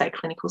like to say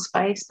clinical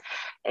space,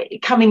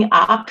 coming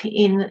up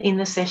in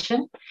the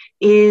session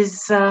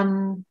is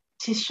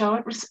to show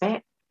it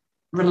respect.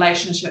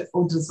 Relationship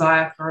or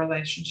desire for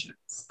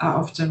relationships are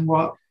often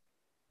what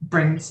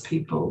brings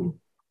people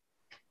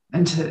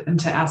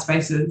into our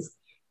spaces.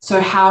 So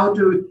how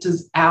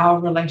does our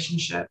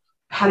relationship,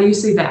 how do you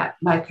see that,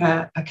 like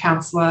a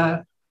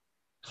counsellor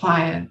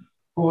client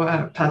or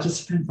a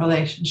participant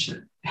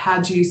relationship?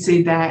 How do you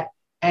see that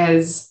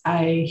as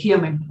a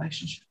healing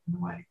relationship in a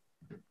way?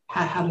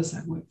 How does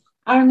that work?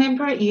 I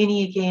remember at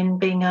uni again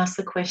being asked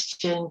the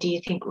question, do you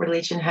think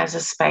religion has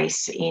a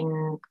space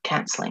in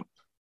counselling?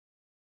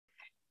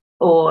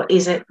 Or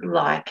is it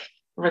like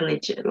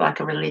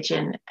a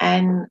religion?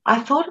 And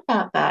I thought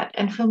about that.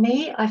 And for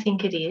me, I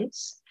think it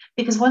is.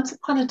 Because once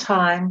upon a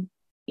time,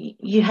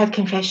 you had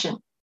confession.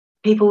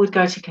 People would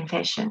go to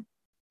confession.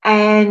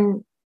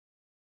 And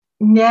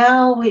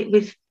now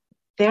with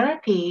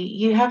therapy,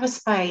 you have a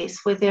space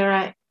where there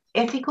are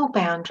ethical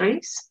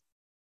boundaries.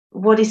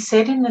 What is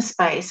said in the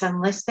space,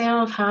 unless they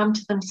are of harm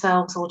to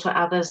themselves or to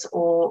others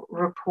or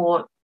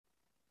report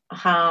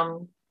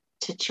harm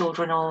to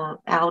children or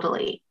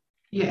elderly,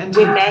 we're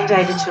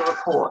mandated to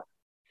report.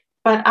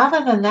 But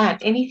other than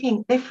that,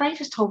 anything, they're free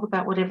to talk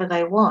about whatever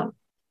they want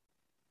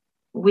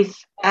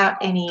without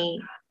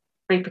any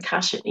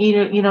repercussion.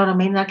 You know what I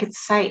mean? Like,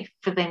 it's safe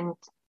for them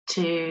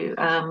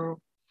to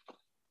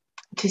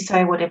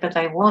say whatever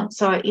they want.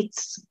 So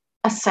it's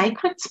a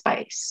sacred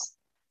space.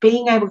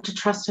 Being able to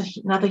trust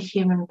another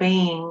human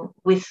being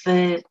with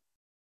the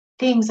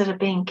things that are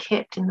being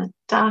kept in the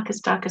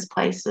darkest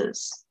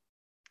places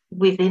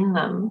within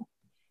them,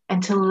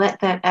 and to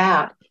let that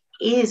out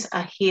is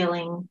a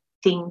healing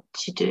thing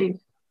to do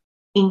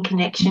in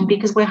connection,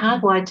 because we're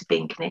hardwired to be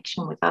in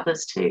connection with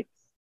others too.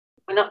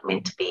 We're not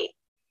meant to be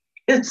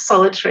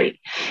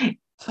solitary.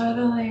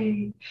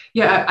 Totally.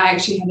 Yeah, I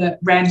actually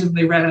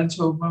randomly ran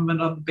into a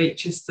woman on the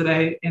beach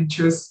yesterday, and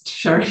she was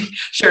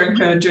sharing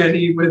her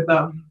journey with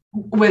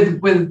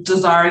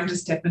desiring to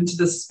step into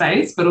this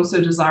space, but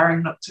also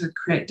desiring not to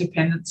create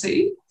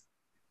dependency.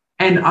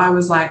 And I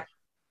was like,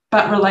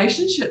 but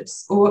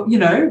relationships, or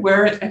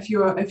where if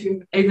you're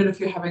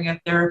having a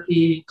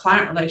therapy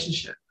client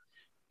relationship,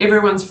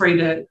 everyone's free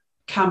to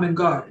come and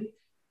go.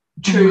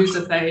 Choose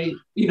if they,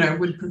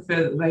 would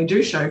prefer that they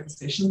do show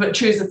possession, but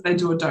choose if they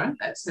do or don't.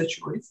 That's their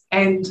choice.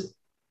 And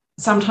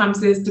sometimes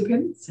there's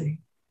dependency,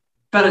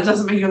 but it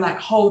doesn't mean you're like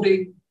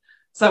holding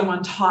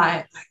someone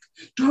tight, like,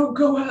 don't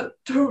go out,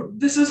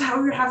 this is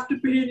how you have to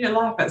be in your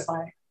life. It's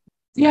like,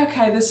 yeah,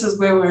 okay, this is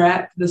where we're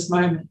at this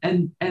moment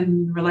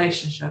in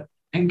relationship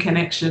and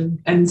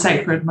connection and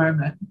sacred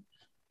moment.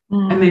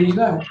 And then you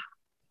go.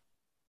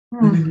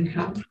 And then you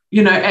come.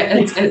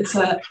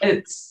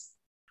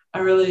 I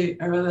really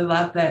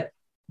love that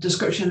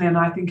description, and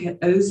I think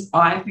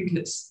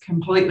it's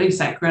completely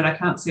sacred. I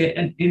can't see it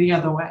in any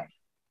other way.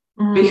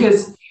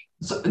 Because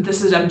I'm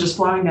just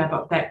flowing now,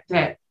 but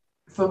that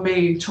for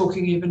me,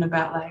 talking even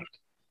about like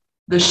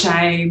the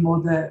shame or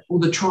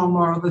the trauma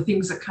or the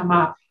things that come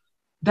up,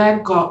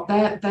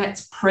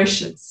 that's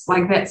precious.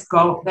 Like, that's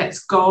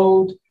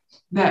gold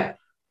that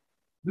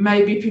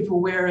maybe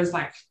people wear as,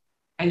 like,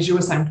 as you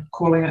were saying,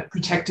 calling it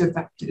protective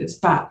factors,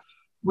 but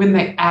when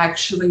they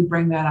actually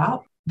bring that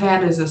up,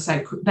 that is a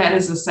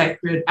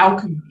sacred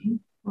alchemy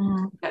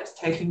that's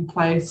taking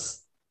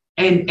place.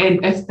 And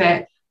if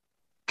that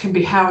can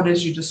be held,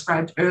 as you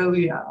described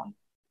earlier,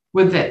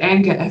 with that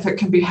anger, if it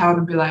can be held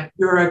and be like,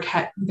 you're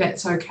okay,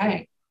 that's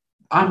okay,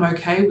 I'm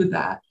okay with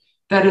that,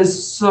 that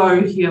is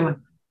so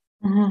healing.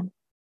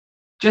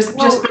 Just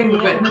being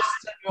a witness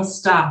to your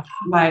stuff,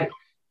 like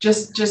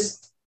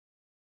just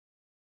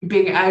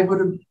being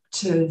able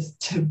to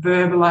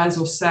verbalize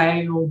or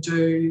say or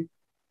do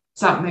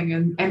something,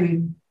 and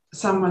then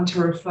someone to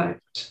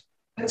reflect,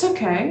 it's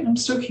okay, I'm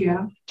still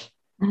here.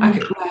 I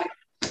could,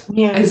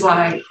 it's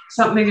like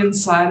something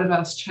inside of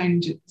us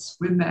changes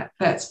when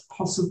that's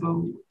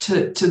possible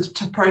to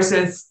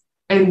process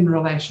in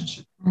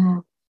relationship.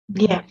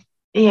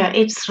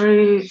 It's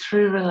through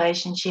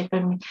relationship.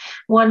 And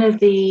one of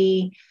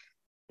the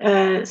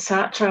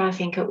Sartre, I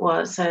think it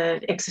was,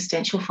 an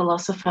existential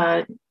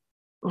philosopher,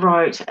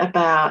 wrote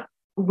about,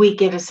 we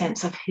get a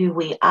sense of who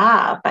we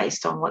are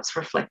based on what's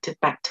reflected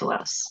back to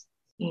us.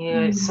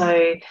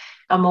 So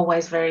I'm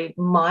always very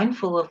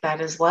mindful of that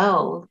as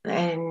well.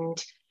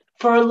 And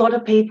for a lot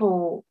of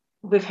people,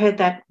 we've heard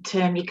that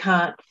term, you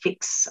can't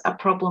fix a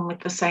problem with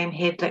the same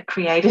head that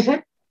created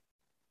it.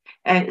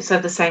 And so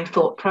the same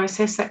thought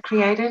process that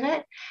created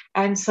it.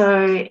 And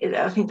so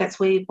I think that's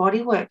where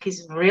body work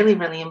is really,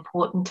 really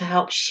important, to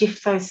help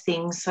shift those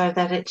things so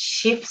that it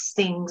shifts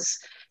things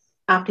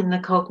up in the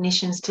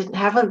cognitions, to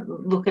have a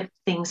look at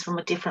things from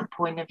a different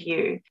point of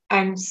view.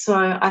 And so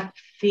I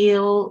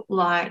feel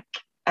like,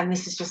 and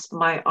this is just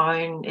my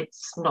own,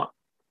 it's not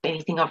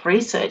anything I've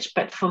researched,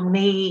 but for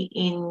me,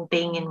 in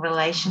being in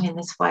relation in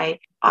this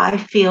way, I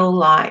feel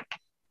like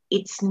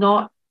it's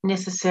not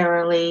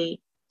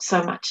necessarily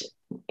so much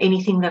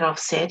anything that I've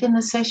said in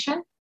the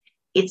session,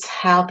 it's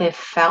how they've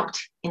felt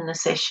in the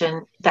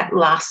session that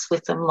lasts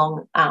with them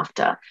long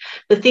after.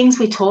 The things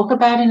we talk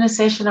about in a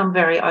session, I'm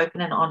very open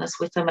and honest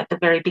with them at the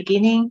very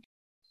beginning.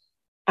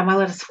 Am I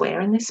allowed to swear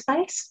in this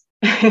space?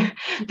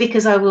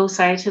 Because I will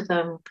say to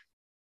them,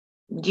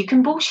 you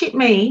can bullshit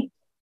me,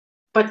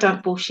 but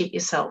don't bullshit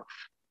yourself.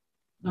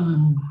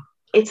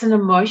 It's an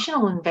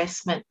emotional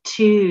investment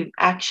to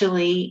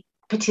actually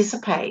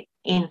participate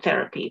in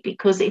therapy,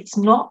 because it's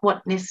not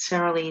what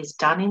necessarily is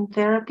done in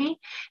therapy,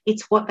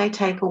 it's what they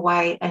take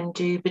away and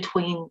do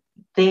between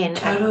then.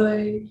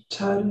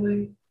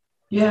 Totally.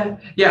 Yeah.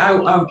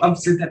 I've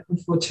said that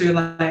before too.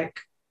 Like,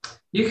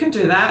 you can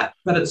do that,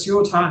 but it's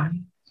your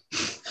time.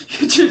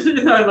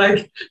 You know,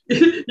 like,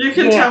 you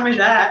can tell me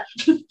that.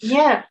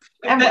 Yeah.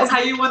 If that's how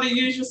you want to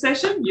use your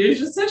session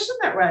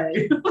that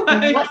way.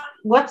 Like,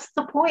 what's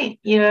the point,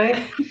 you know?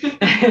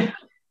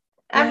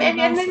 And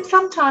then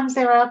sometimes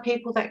there are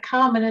people that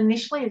come and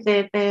initially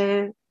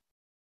they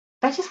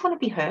just want to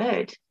be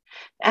heard,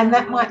 and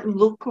that might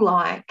look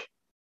like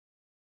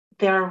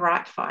they're a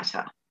right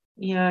fighter.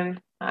 You know,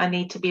 I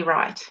need to be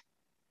right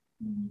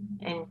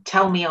and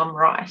tell me I'm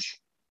right.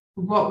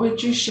 What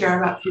would you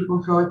share about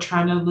people who are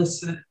trying to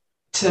listen,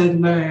 to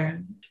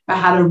learn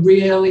about how to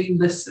really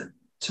listen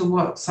to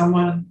what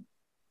someone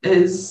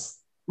is,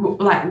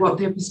 like what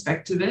their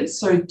perspective is?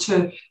 So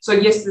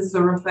yes, there's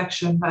the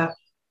reflection, but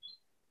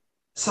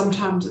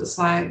sometimes it's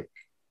like,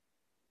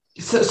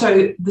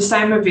 so the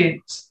same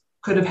event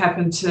could have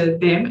happened to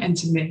them and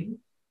to me,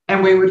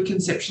 and we would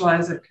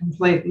conceptualize it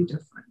completely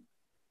different.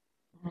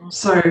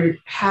 So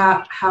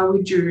how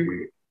would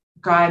you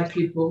guide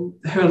people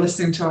who are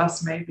listening to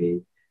us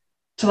maybe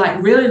to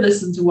like really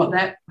listen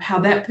to how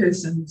that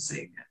person is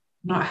seeing it,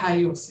 not how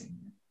you're seeing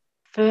it?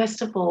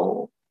 First of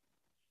all,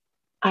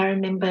 I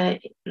remember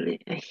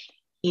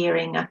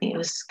hearing, I think it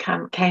was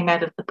came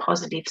out of the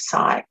positive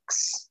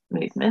psychs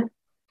movement.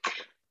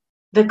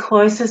 The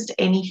closest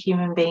any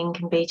human being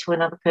can be to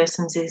another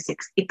person's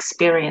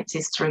experience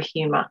is through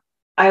humour.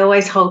 I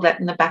always hold that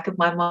in the back of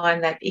my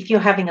mind, that if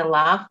you're having a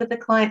laugh with a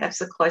client, that's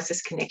the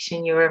closest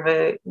connection you're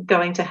ever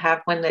going to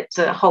have, when it's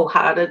a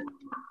wholehearted,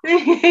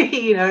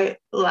 you know,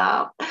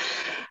 laugh.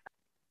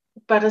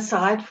 But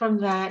aside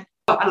from that,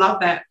 I love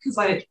that, because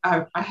I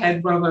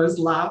had one of those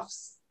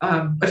laughs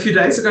a few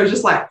days ago,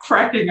 just like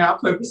cracking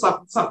up over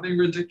something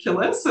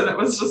ridiculous, and it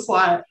was just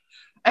like,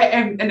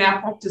 and in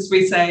our practice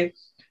we say,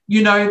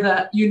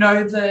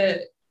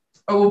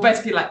 well,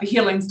 basically like the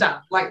healing's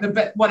done, like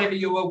whatever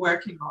you were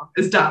working on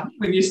is done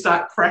when you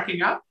start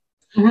cracking up.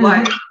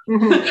 Like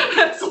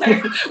it's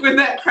like when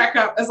that crack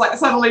up is like,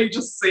 suddenly you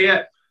just see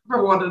it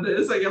for what it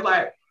is, and you're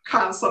like,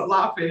 can't stop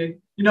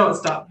laughing,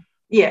 it's done.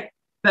 Yeah.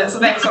 That's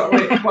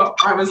what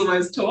I was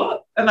always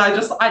taught, and I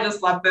just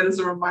love that as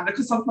a reminder,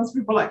 because sometimes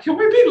people are like, can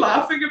we be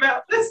laughing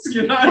about this?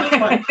 It's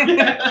like,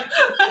 yeah.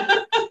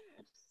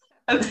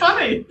 It's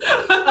funny.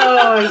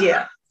 Oh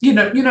yeah.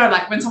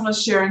 Like when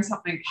someone's sharing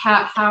something,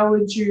 how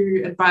would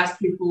you advise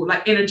people,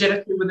 like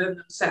energetically within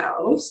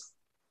themselves,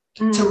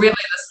 to really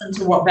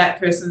listen to what that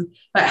person,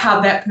 like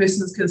how that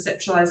person's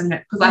conceptualizing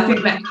it? Because I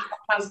think that can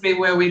sometimes be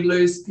where we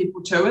lose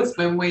people too, is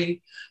when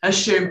we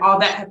assume, oh,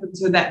 that happened,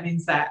 so that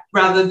means that,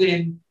 rather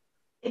than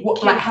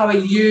how are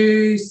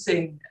you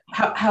seeing it?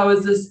 How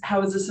is this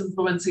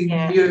influencing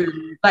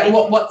you? Like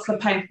what's the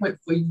pain point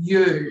for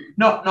you?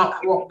 Not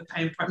what the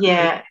pain point.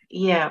 Yeah.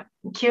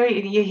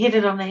 You hit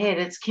it on the head.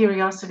 It's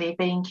curiosity,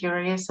 being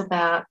curious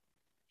about,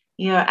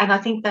 and I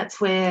think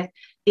that's where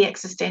the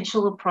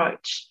existential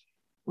approach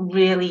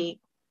really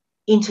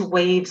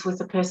interweaves with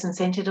the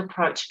person-centered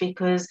approach,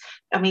 because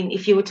I mean,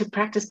 if you were to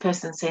practice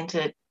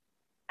person-centered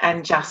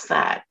and just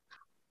that,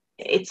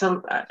 it's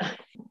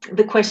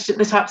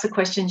the types of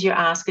questions you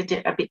ask are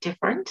a bit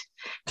different.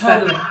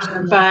 Totally.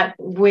 But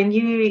when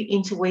you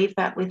interweave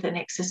that with an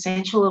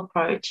existential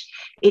approach,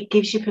 it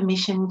gives you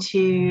permission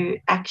to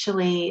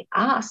actually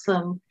ask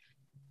them,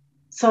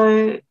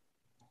 so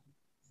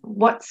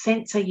what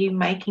sense are you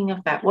making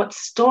of that? What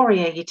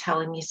story are you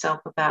telling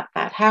yourself about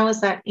that? How has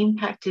that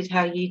impacted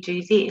how you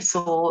do this?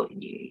 Or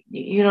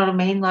you know what I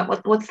mean?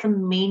 Like what's the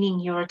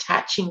meaning you're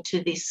attaching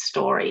to this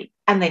story?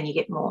 And then you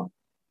get more.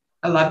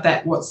 I love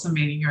that. What's the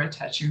meaning you're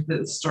attaching to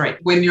the story?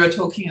 When you were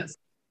talking,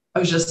 I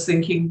was just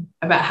thinking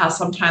about how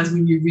sometimes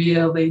when you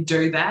really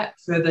do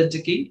that further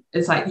digging,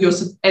 it's like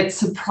it's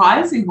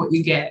surprising what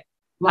you get.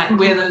 Like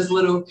where those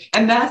little,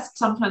 and that's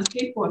sometimes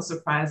people are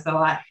surprised. They're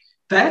like,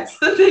 that's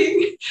the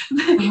thing.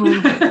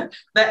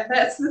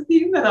 That's the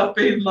thing that I've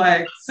been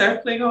like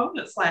circling on.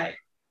 It's like,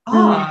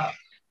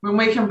 when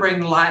we can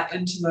bring light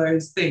into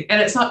those things, and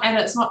it's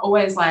not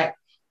always like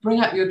bring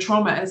up your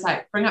trauma. It's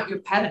like bring up your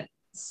patterns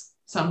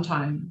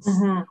sometimes,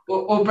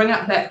 or bring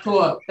up that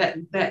thought,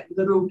 that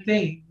little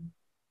thing,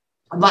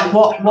 Like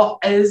what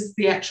is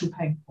the actual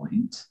pain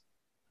point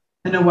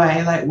in a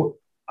way, like,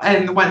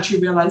 and once you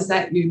realize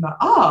that, you're like,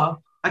 oh,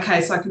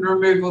 okay, so I can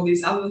remove all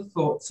these other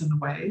thoughts in a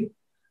way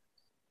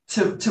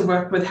to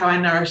work with how I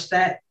nourish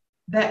that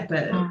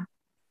bit.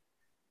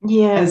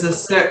 Yeah. As a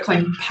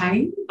circling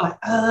pain, like,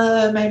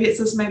 maybe it's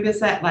this, maybe it's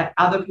that, like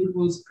other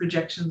people's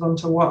projections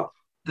onto what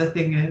the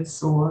thing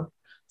is, or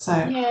so.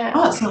 Yeah.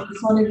 Oh, it's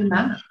not even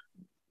that.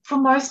 For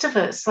most of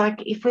us,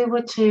 like if we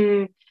were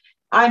to,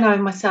 I know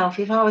myself,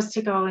 if I was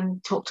to go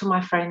and talk to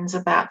my friends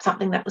about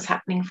something that was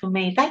happening for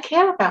me, they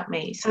care about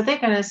me. So they're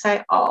going to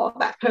say, oh,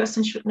 that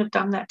person shouldn't have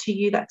done that to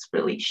you. That's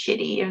really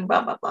shitty and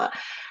blah, blah, blah.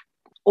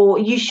 Or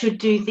you should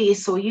do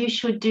this or you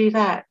should do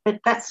that. But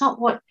that's not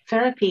what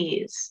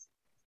therapy is.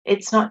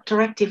 It's not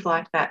directive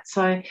like that.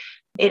 So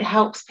it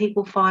helps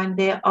people find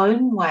their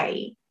own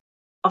way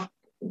of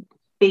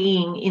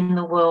being in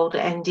the world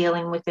and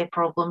dealing with their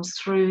problems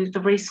through the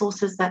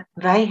resources that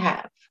they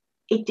have.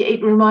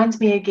 It reminds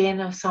me again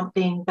of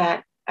something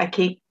that I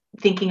keep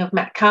thinking of,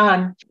 Matt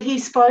Kahn. He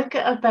spoke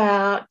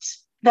about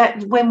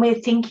that when we're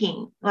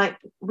thinking, like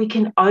we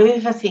can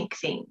overthink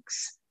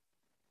things.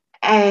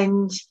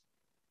 And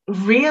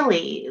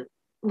really,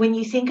 when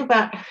you think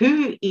about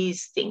who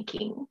is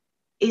thinking,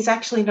 is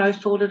actually no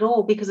thought at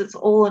all, because it's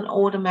all an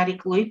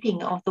automatic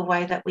looping of the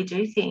way that we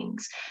do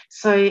things.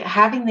 So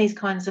having these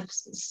kinds of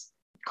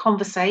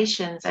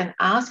conversations and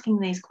asking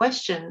these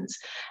questions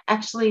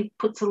actually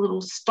puts a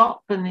little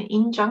stop and an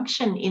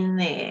injunction in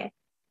there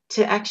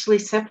to actually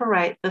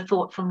separate the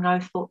thought from no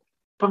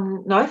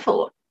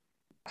thought.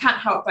 Can't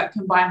help but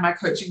combine my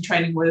coaching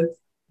training with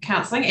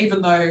counselling,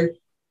 even though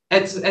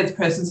it's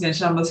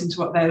person-centered. I'm listening to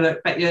what they look,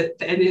 but it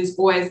is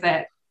always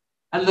that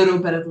a little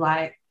bit of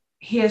like,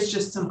 here's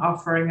just an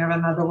offering of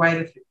another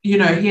way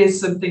to,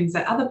 here's some things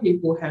that other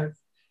people have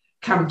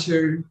come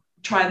to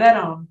try that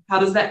on. How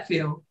does that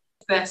feel?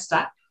 They're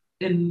stuck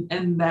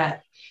in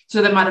that.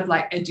 So they might have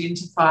like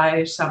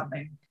identified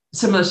something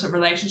similar to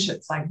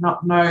relationships, like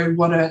not know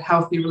what a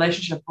healthy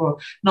relationship, or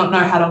not know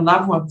how to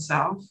love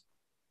oneself.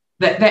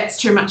 That's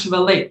too much of a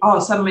leap. Oh,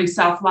 suddenly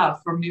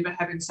self-love from never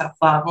having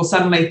self-love, or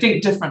suddenly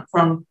think different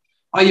from,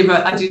 oh, you've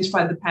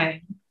identified the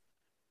pain.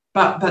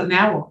 But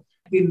now what?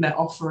 Then the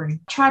offering.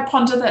 Try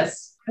ponder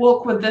this.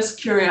 Walk with this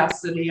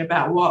curiosity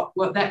about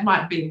what that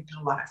might be in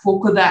your life.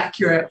 Walk with that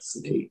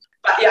curiosity.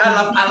 But yeah,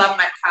 I love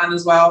Matt Kahn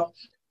as well.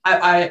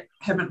 I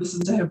haven't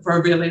listened to him for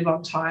a really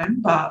long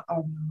time, but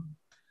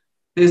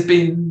there's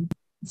been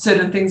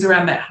certain things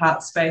around that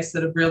heart space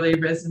that have really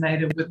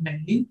resonated with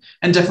me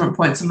in different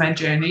points in my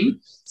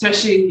journey,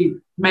 especially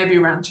maybe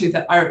around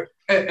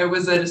it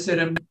was at a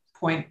certain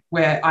point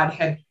where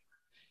I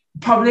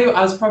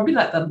was probably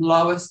like the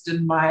lowest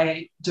in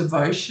my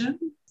devotion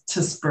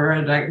to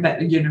spirit, like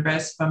that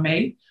universe for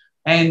me,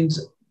 and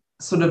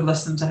sort of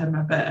listened to him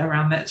a bit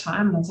around that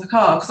time. And I was like,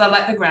 oh, because I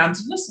like the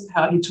groundedness of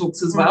how he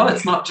talks as well.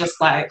 It's not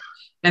just like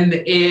in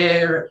the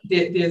air.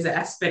 There's an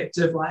aspect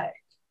of like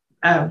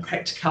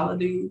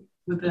practicality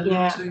within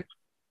it too.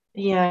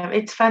 Yeah,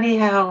 it's funny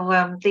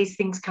how these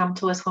things come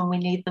to us when we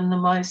need them the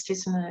most,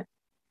 isn't it?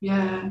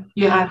 Yeah.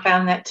 I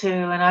found that too,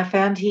 and I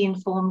found he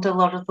informed a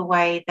lot of the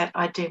way that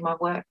I do my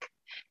work.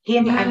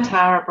 Him and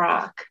Tara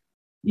Brach.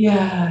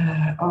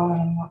 Yeah.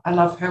 Oh, I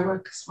love her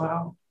work as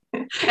well.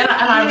 And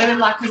I really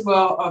like as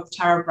well of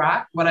Tara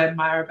Brach. What I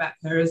admire about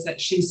her is that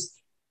she's,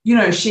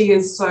 she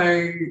is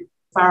so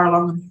far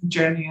along in her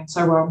journey and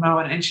so well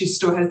known, and she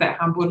still has that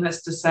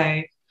humbleness to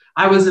say,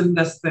 I was in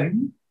this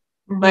thing.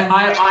 Like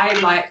I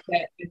like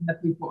that in the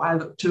people I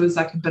look to, as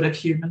like a bit of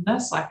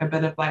humanness, like a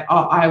bit of like,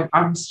 oh,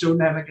 I'm still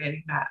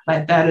navigating that.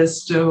 Like that's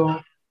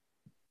still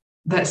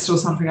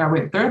something I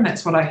went through, and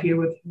that's what I hear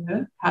with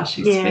her, how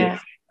she speaks. I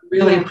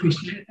really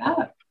appreciate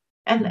that.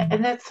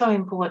 And that's so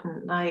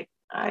important. Like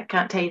I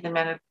can't tell you the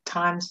amount of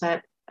times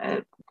that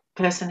a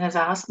person has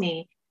asked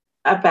me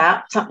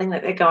about something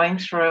that they're going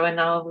through, and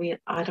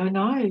I don't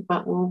know,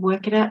 but we'll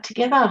work it out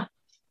together.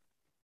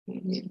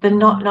 The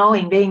not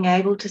knowing, being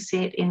able to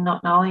sit in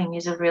not knowing,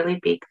 is a really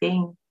big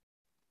thing.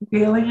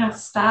 Feeling I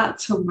start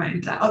to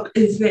wind up,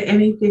 is there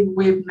anything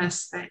we've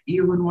missed that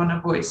you would want to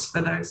voice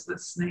for those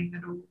listening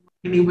at all?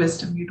 Any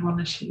wisdom you'd want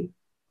to share?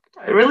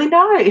 I don't really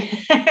know.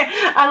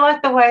 I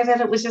like the way that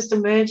it was just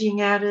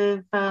emerging out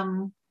of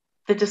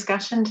the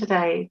discussion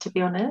today, to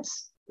be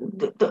honest.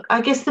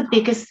 I guess the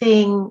biggest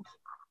thing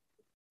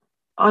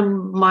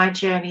on my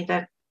journey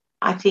that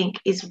I think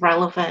is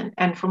relevant,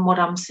 and from what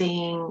I'm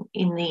seeing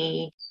in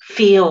the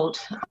field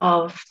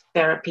of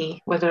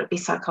therapy, whether it be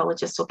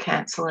psychologists or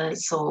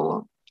counsellors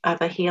or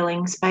other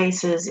healing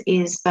spaces,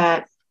 is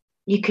that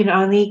you can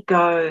only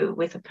go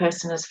with a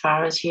person as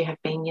far as you have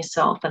been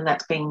yourself, and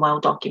that's been well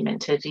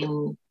documented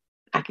in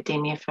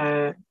academia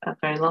for a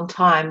very long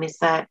time, is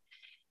that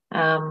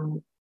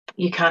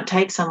you can't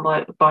take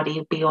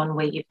somebody beyond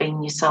where you've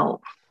been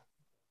yourself.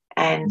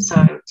 And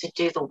so to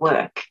do the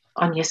work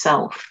on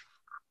yourself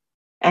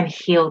and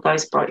heal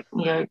those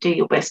do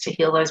your best to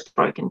heal those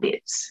broken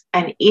bits.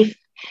 And if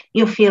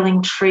you're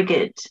feeling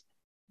triggered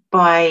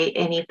by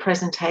any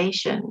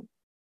presentation,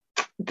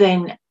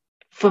 then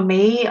For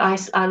me,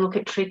 I look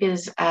at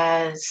triggers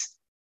as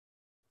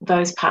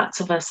those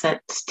parts of us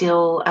that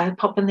still are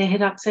popping their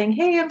head up saying,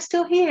 hey, I'm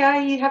still here,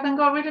 you haven't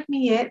got rid of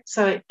me yet.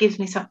 So it gives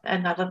me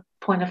another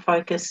point of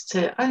focus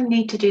I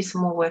need to do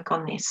some more work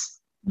on this.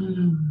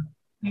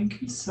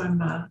 Thank you so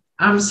much.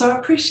 I'm so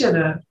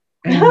appreciative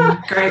and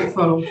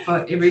grateful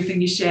for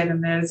everything you shared,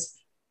 and there's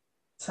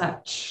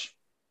such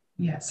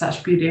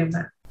beauty in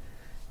that.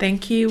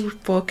 Thank you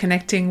for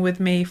connecting with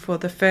me for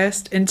the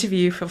first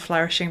interview for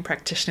Flourishing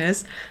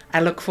Practitioners. I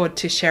look forward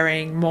to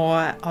sharing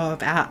more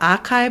of our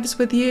archives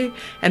with you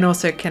and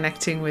also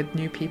connecting with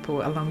new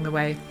people along the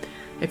way.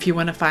 If you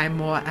want to find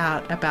more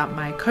out about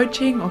my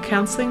coaching or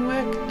counselling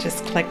work,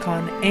 just click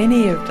on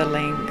any of the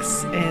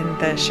links in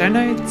the show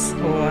notes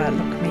or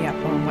look me up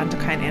on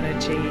Wonderkind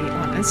Energy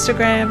on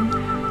Instagram,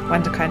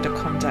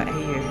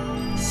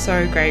 wonderkind.com.au.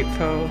 So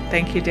grateful.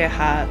 Thank you, dear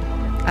heart.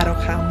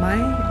 Aroha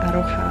mai,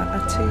 aroha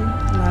atu.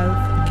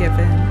 Love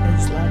given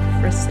is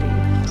love received.